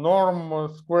norm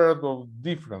squared of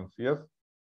difference, yes?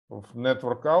 Of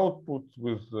network output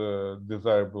with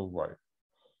desirable Y.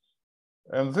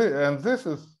 And this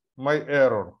is my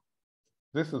error.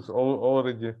 This is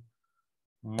already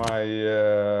my,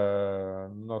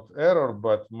 not error,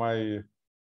 but my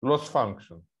loss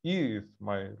function. E is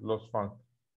my loss function,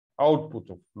 output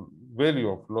of value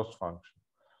of loss function.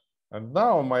 And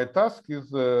now my task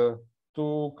is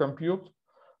to compute,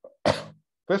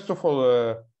 first of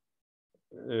all,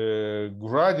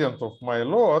 gradient of my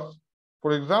loss,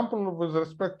 for example, with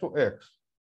respect to x.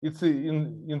 It's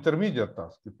an intermediate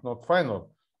task, it's not final.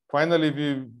 Finally,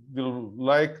 we will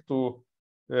like to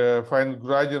find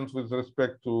gradient with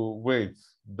respect to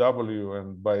weights, W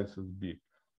and biases B.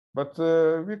 But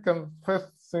we can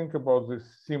first think about this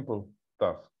simple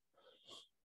task.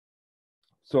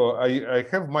 So I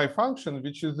have my function,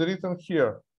 which is written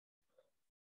here.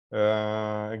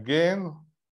 Again,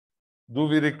 do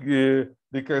we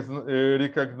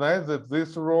recognize that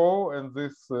this row and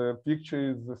this picture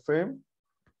is the same?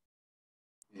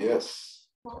 Yes.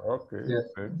 Okay. Yes.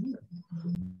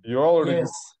 You already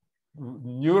Yes.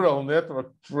 neural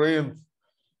network trained.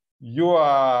 You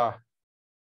are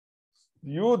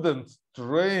students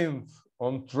trained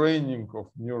on training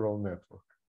of neural network.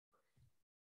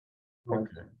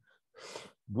 Okay,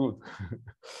 good.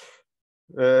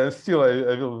 Still,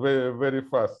 I will very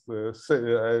fast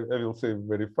say. I will say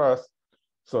very fast.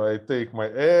 So I take my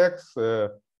x,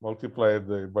 multiply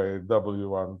it by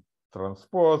W1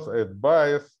 transpose, add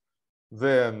bias,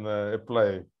 then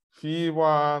apply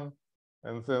phi1,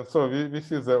 and then so we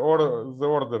see the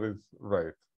order is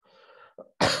right.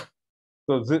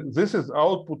 So this is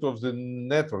output of the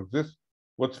network. This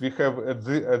what we have at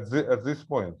this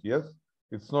point. Yes,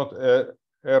 it's not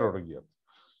error yet,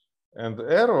 and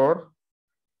error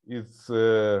is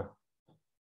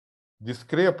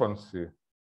discrepancy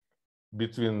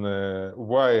between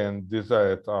y and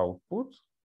desired output.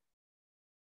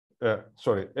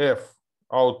 Sorry, f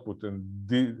output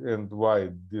and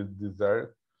y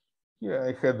desired. Here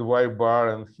I had y bar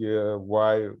and here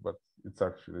y, but it's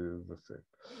actually the same.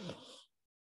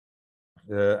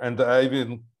 And I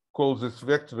will call this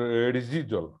vector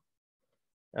residual.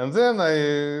 And then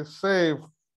I say,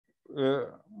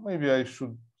 maybe I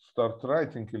should start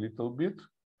writing a little bit.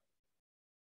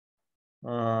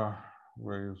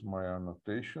 Where is my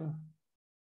annotation?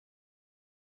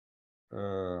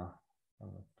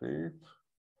 Annotate.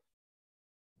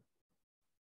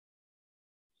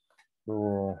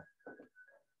 So,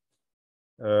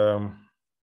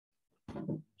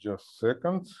 just a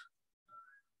second.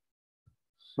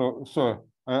 So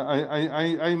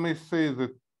I may say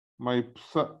that my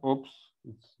psi, oops,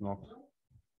 it's not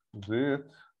that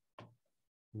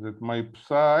my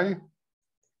psi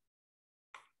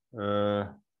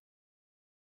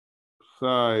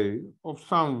psi of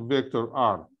some vector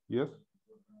r, yes,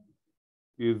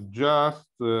 is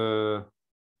just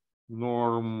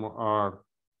norm r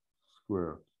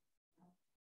squared.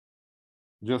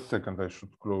 Just a second, I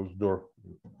should close door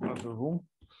in another room.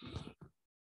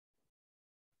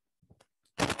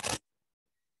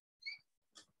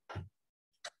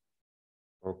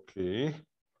 Okay.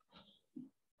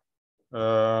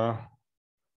 I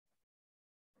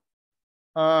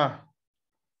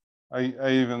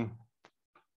even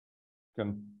can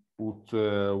put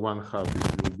 1/2.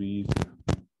 It will be easier.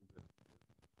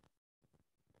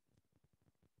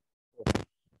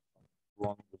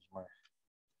 Wrong with my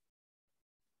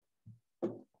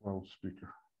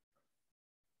loudspeaker.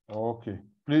 Okay,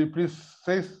 please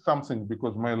say something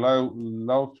because my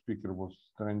loudspeaker was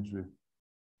strangely.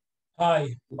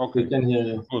 Hi. Okay. We can hear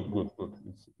you. Good.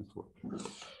 It's working.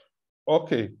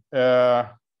 Okay.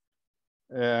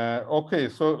 Okay.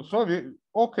 So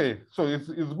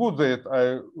it's good that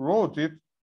I wrote it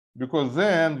because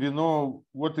then we know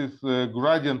what is the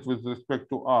gradient with respect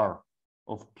to r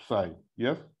of psi.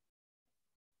 Yes.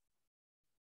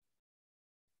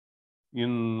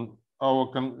 In our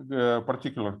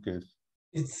particular case,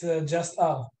 It's just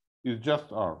R. it's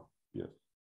just r. Yes.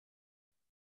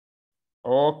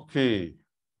 Okay.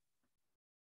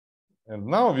 And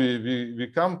now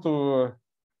we come to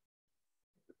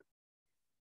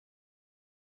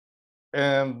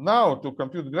and now to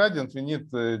compute gradient we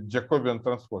need Jacobian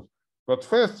transpose. But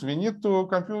first we need to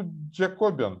compute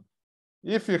Jacobian.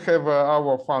 If we have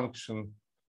our function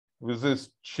with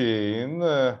this chain,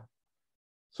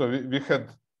 so we had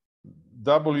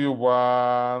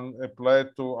W1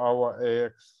 applied to our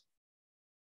X.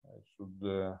 I should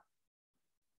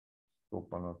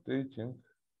stop annotating.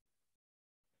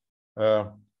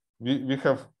 We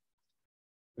have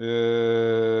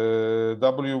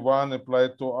W1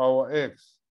 applied to our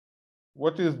X.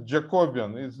 What is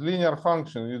Jacobian? It's linear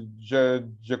function. It's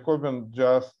Jacobian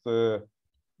just,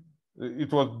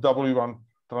 it was W1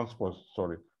 transpose,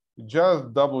 sorry.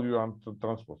 Just W1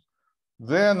 transpose.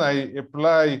 Then I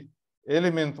apply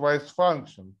element-wise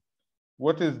function.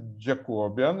 What is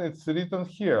Jacobian? It's written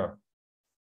here.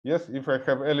 Yes, if I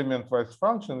have element-wise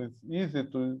function, it's easy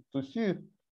to see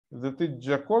that it's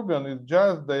Jacobian is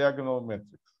just diagonal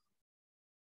matrix.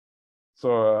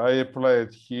 So I apply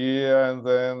it here and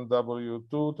then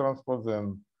W2 transpose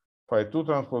and phi2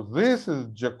 transpose. This is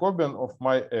Jacobian of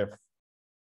my F.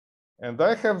 And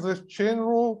I have this chain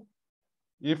rule.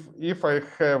 If I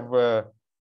have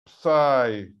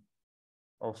psi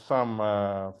of some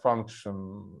function,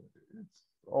 it's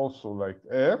also like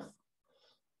F,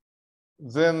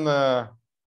 then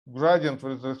gradient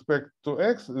with respect to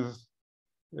X is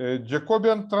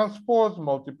Jacobian transpose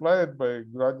multiplied by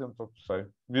gradient of psi.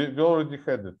 We already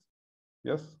had it.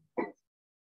 Yes?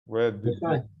 Where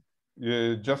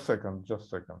did just second.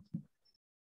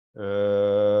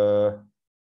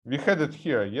 We had it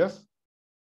here, yes?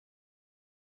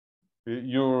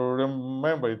 You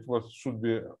remember it should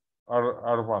be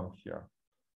R1 here.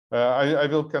 I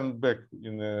will come back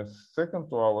in a second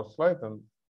to our slide and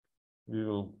we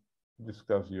will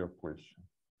discuss your question.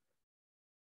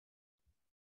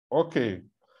 Okay,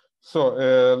 so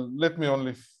let me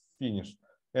only finish.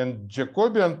 And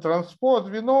Jacobian transpose,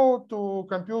 we know to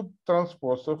compute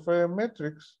transpose of a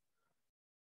matrix.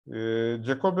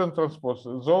 Jacobian transpose,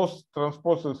 those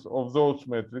transposes of those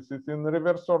matrices in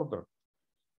reverse order.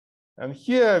 And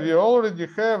here we already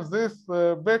have this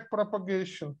back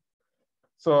propagation.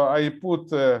 So I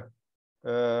put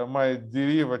my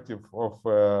derivative of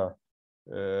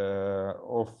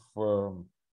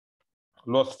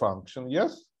loss function,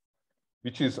 yes,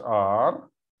 which is R,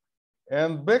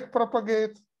 and back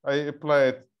propagate. I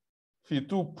applied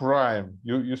phi2 prime.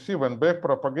 You see, when back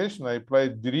propagation, I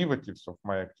applied derivatives of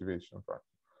my activation factor.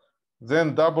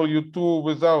 Then W2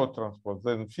 without transpose,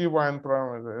 then phi1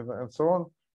 prime, and so on,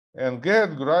 and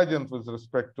get gradient with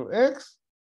respect to X.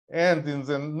 And in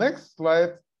the next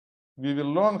slide, we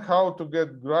will learn how to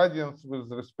get gradients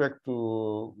with respect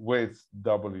to weights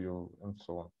W and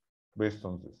so on, based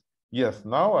on this. Yes,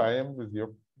 now I am with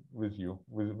your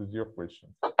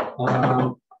question. I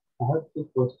have two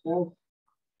questions.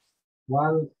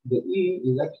 One, the E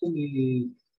is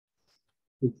actually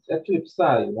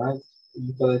psi, right?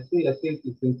 Because I think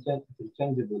it's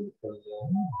interchangeable because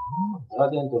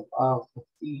gradient of R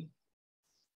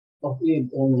of E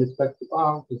in respect to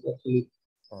R is actually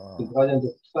the gradient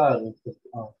of psi in respect to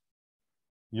R.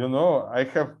 You know, I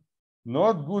have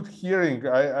not good hearing.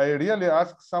 I really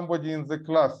ask somebody in the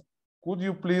class, could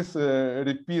you please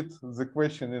repeat the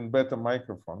question in better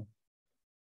microphone?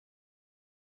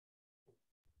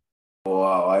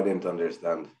 Wow, I didn't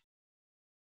understand.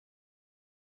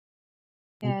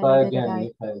 Try again,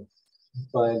 Michael.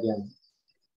 Try again.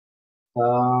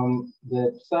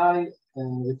 The psi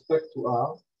in respect to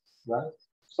R, right?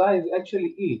 Psi is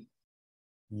actually E.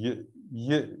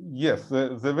 Yes,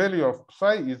 the value of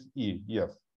psi is E,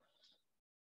 yes.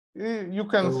 You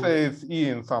can say it's E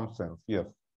in some sense, yes.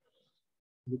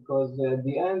 Because at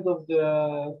the end of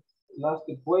the last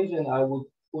equation, I would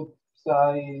put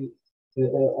psi,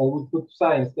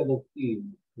 instead of E.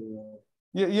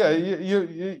 You're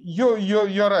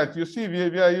right. You see,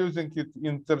 we are using it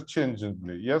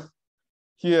interchangeably, yes?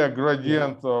 Here,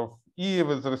 gradient of E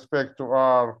with respect to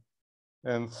R,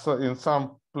 and so in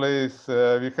some place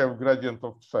we have gradient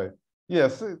of psi.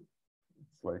 Yes, it's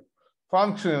like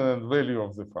function and value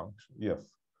of the function,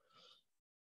 yes.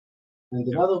 And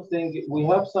the other thing, we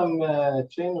have some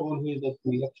chain rule here that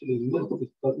we actually missed,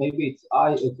 but maybe it's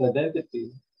its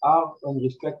identity, R in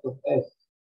respect of S,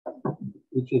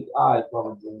 which is I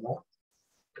probably, no?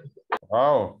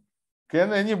 Wow.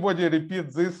 Can anybody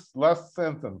repeat this last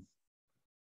sentence?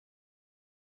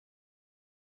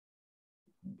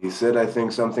 He said, I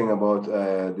think, something about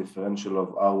differential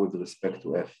of R with respect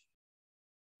to F.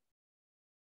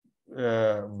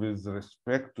 With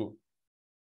respect to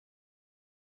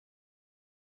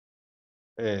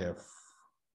F.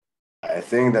 I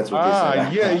think that's what he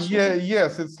said.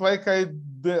 Yes, it's like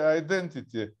the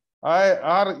identity.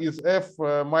 R is F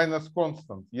minus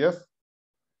constant, yes?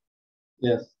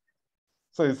 Yes.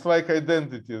 So it's like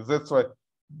identity. That's why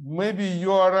maybe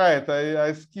you are right.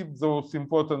 I skipped those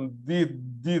important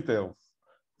details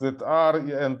that R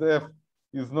and F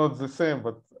is not the same,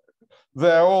 but they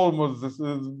are almost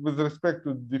with respect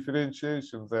to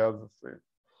differentiation, they are the same.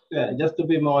 Yeah, just to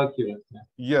be more accurate. Yeah.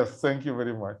 Yes, thank you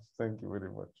very much. Thank you very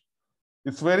much.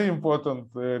 It's very important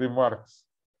remarks.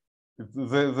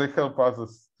 They help other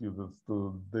students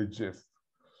to digest.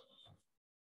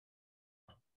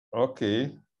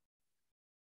 Okay.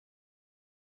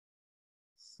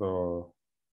 So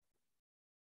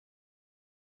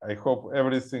I hope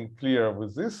everything clear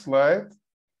with this slide.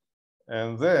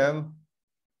 And then,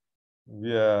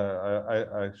 yeah,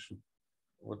 I should,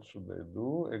 what should I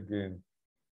do? Again,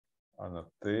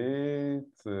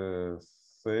 annotate,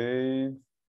 save,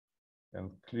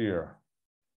 and clear.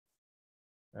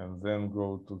 And then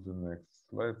go to the next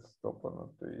slide, stop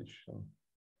annotation.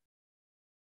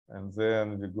 And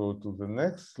then we go to the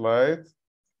next slide.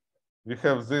 We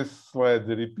have this slide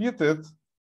repeated,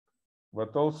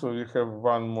 but also we have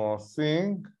one more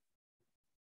thing.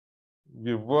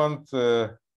 We want,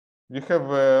 we have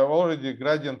already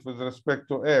gradient with respect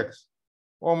to X,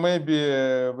 or maybe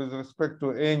with respect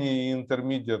to any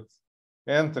intermediate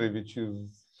entry, which is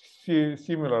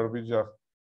similar, we just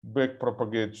back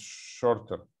propagate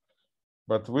shorter.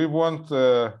 But we want,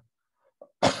 for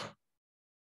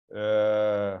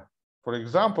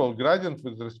example, gradient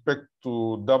with respect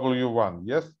to W1,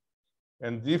 yes?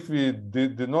 And if we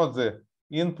denote the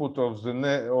input of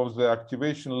the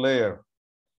activation layer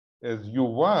as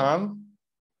U1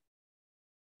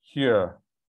 here,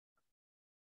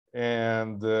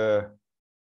 and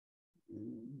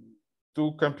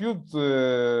to compute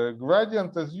the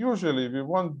gradient as usually, we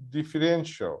want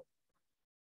differential.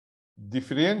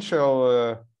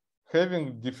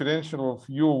 Having differential of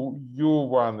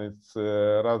U1, it's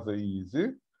rather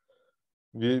easy.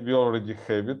 We already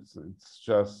have it. It's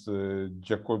just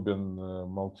Jacobian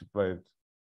multiplied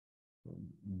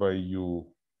by U1.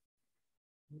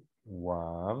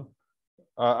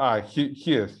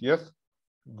 Here's, yes,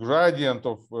 gradient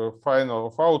of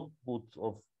output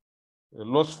of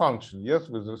loss function, yes,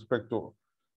 with respect to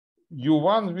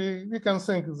U1, we can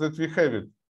think that we have it.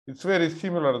 It's very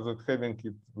similar that having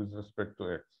it with respect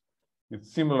to X.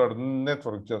 It's similar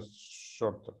network, just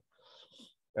shorter.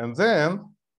 And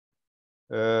then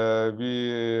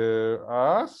we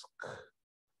ask,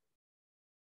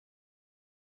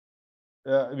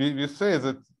 we say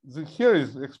that here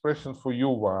is expression for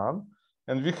U1,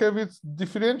 and we have its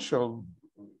differential,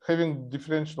 having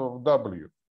differential of W,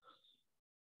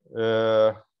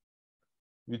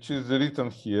 which is written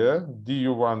here.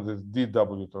 du1 is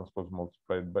dw transpose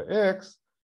multiplied by X.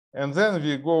 And then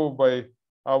we go by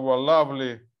our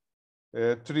lovely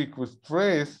trick with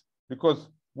trace, because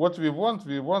what we want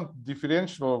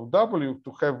differential of W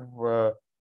to have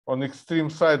on extreme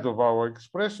side of our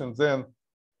expression, then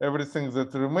everything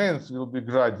that remains will be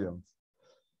gradients.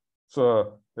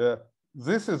 So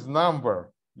this is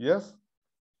number, yes?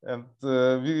 And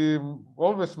we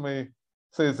always may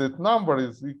say that number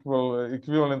is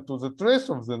equivalent to the trace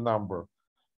of the number.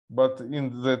 But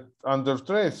in the under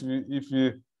trace, if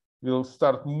we will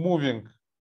start moving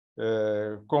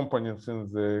components in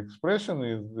the expression,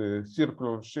 is the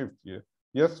circular shift here.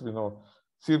 Yes, we know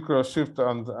circular shift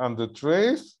under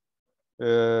trace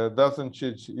doesn't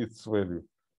change its value.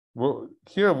 Well,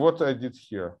 here, what I did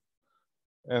here.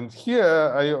 And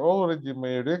here, I already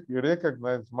may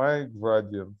recognize my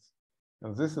gradients.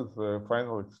 And this is the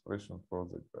final expression for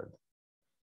the gradient.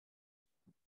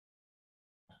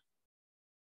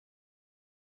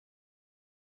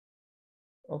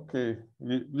 Okay,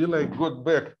 we like got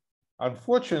back.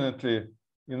 Unfortunately,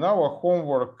 in our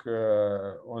homework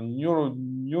on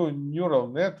neural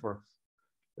networks,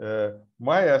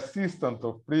 my assistant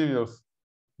of previous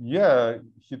year,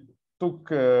 he took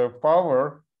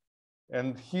power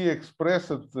and he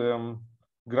expressed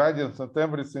gradients and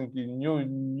everything in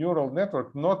neural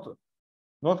network, not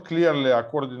clearly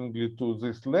accordingly to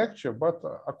this lecture, but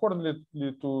accordingly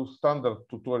to standard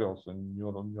tutorials in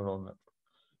neural network.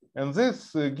 And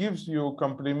this gives you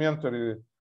complementary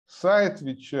site,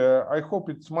 which I hope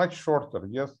it's much shorter.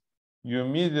 Yes, you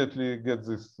immediately get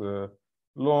this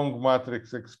long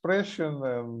matrix expression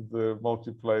and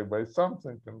multiply by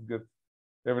something and get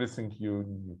everything you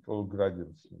need, all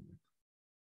gradients you need.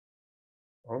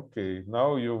 Okay,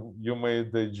 now you may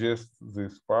digest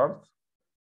this part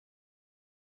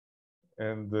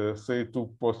and say two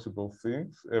possible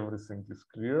things. Everything is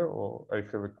clear, or I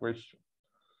have a question.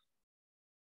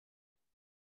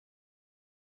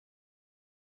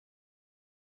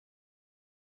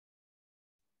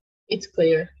 It's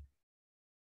clear.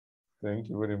 Thank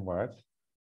you very much.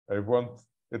 I want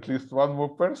at least one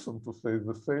more person to say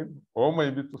the same, or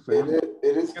maybe to say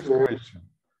it is clear. Question.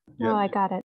 Oh, I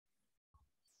got it.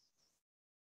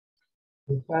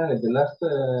 Finally, the last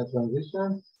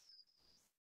transition.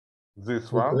 This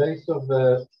the one? trace of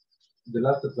the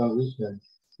last transition.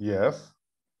 Yes.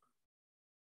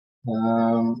 Yes.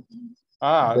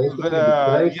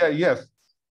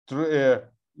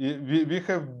 We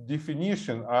have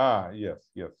definition. Yes.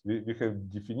 We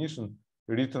have definition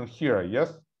written here.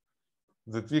 Yes,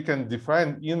 that we can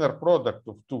define inner product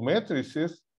of two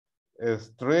matrices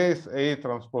as trace A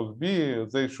transpose B.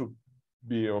 They should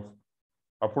be of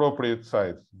appropriate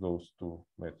size. Those two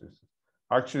matrices.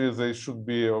 Actually, they should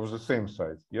be of the same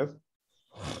size. Yes.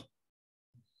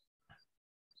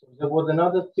 So there was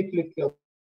another cyclic here,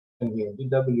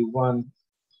 DW1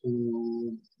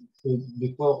 to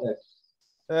before X.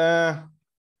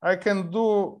 I can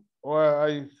do,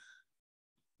 or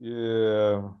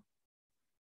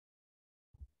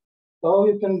or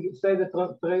you can say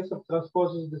the trace of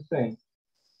transpose is the same.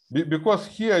 Because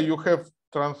here you have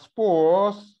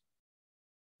transpose,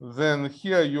 then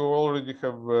here you already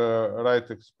have right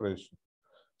expression.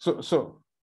 So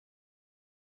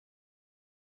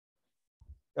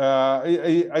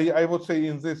I would say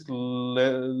in this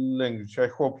language, I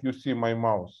hope you see my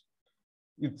mouse.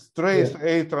 It's trace yes.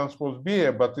 A transpose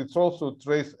B, but it's also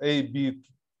trace A B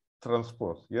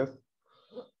transpose. Yes.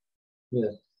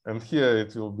 Yes. And here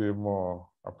it will be more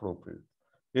appropriate.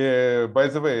 By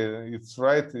the way, it's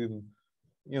right in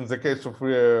the case of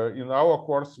in our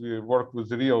course we work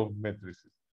with real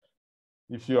matrices.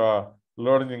 If you are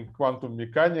learning quantum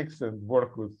mechanics and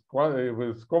work with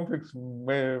complex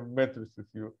matrices,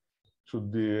 you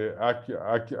should be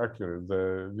accurate.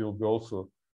 There will be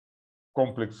also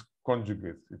complex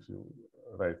conjugates if you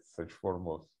write such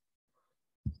formulas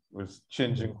with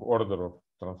changing order of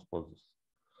transposes.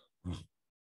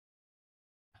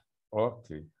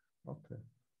 Okay.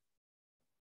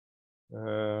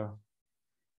 Okay,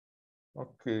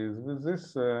 with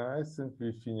this, I think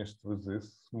we finished with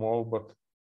this small but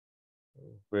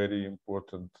very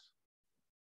important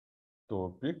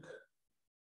topic.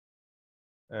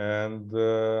 And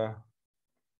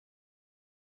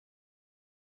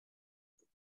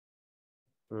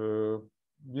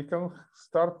we can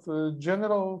start a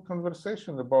general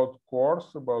conversation about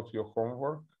course, about your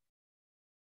homework,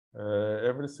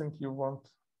 everything you want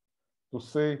to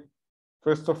say.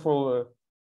 First of all,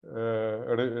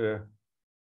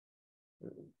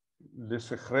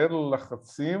 לשחרר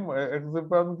לחצים, איך זה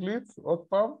באנגלית? עוד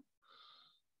פעם?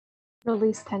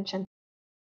 Release tension.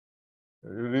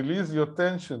 Release your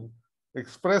tension.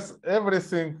 Express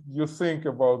everything you think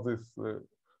about this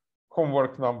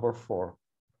homework number 4.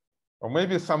 Or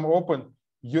maybe some open,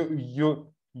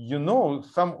 you know,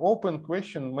 some open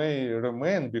question may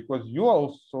remain because you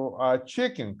also are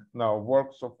checking now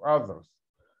works of others.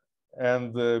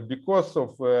 And because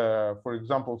of, for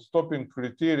example, stopping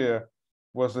criteria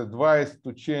was advised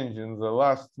to change in the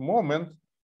last moment,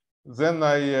 then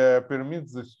I permit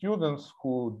the students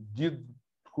who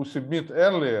submit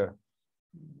earlier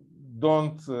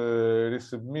don't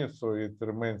resubmit, so it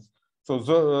remains. So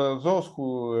those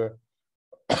who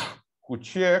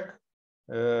check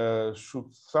should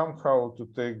somehow to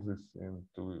take this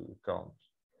into account,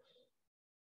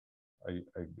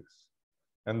 I guess.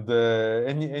 And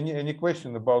any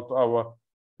question about our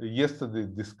yesterday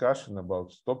discussion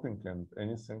about stopping and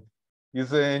anything? Is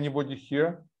there anybody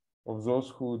here of those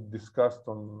who discussed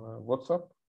on WhatsApp?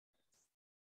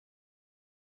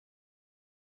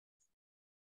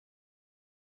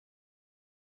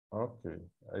 Okay,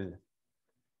 I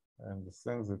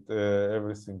understand that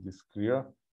everything is clear.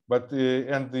 But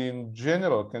and in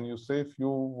general, can you say a few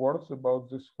words about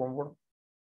this homework?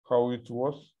 How it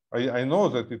was? I know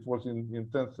that it was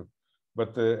intensive,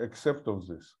 but except of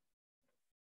this.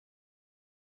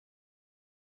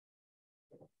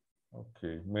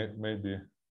 Okay, maybe,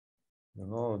 you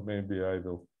know, maybe I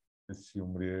will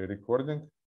assume recording.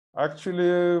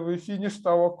 Actually, we finished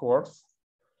our course,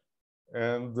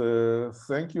 and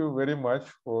thank you very much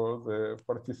for the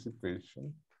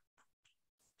participation.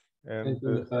 And thank you,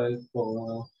 Mikhail,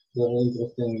 for very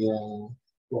interesting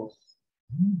course.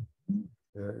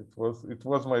 It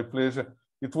was my pleasure.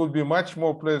 It will be much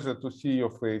more pleasure to see your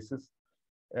faces,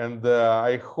 and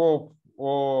I hope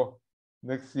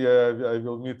next year I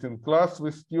will meet in class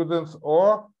with students,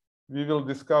 or we will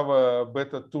discover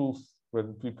better tools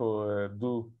when people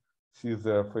do see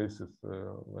their faces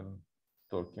when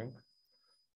talking.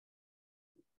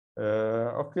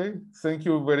 Okay, thank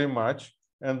you very much.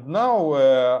 And now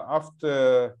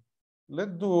after,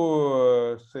 let's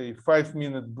do say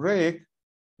 5-minute break,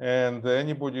 and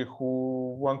anybody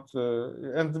who wants,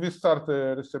 and we start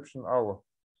a reception hour.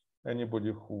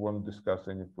 Anybody who wants to discuss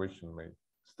any question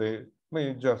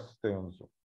may just stay on Zoom.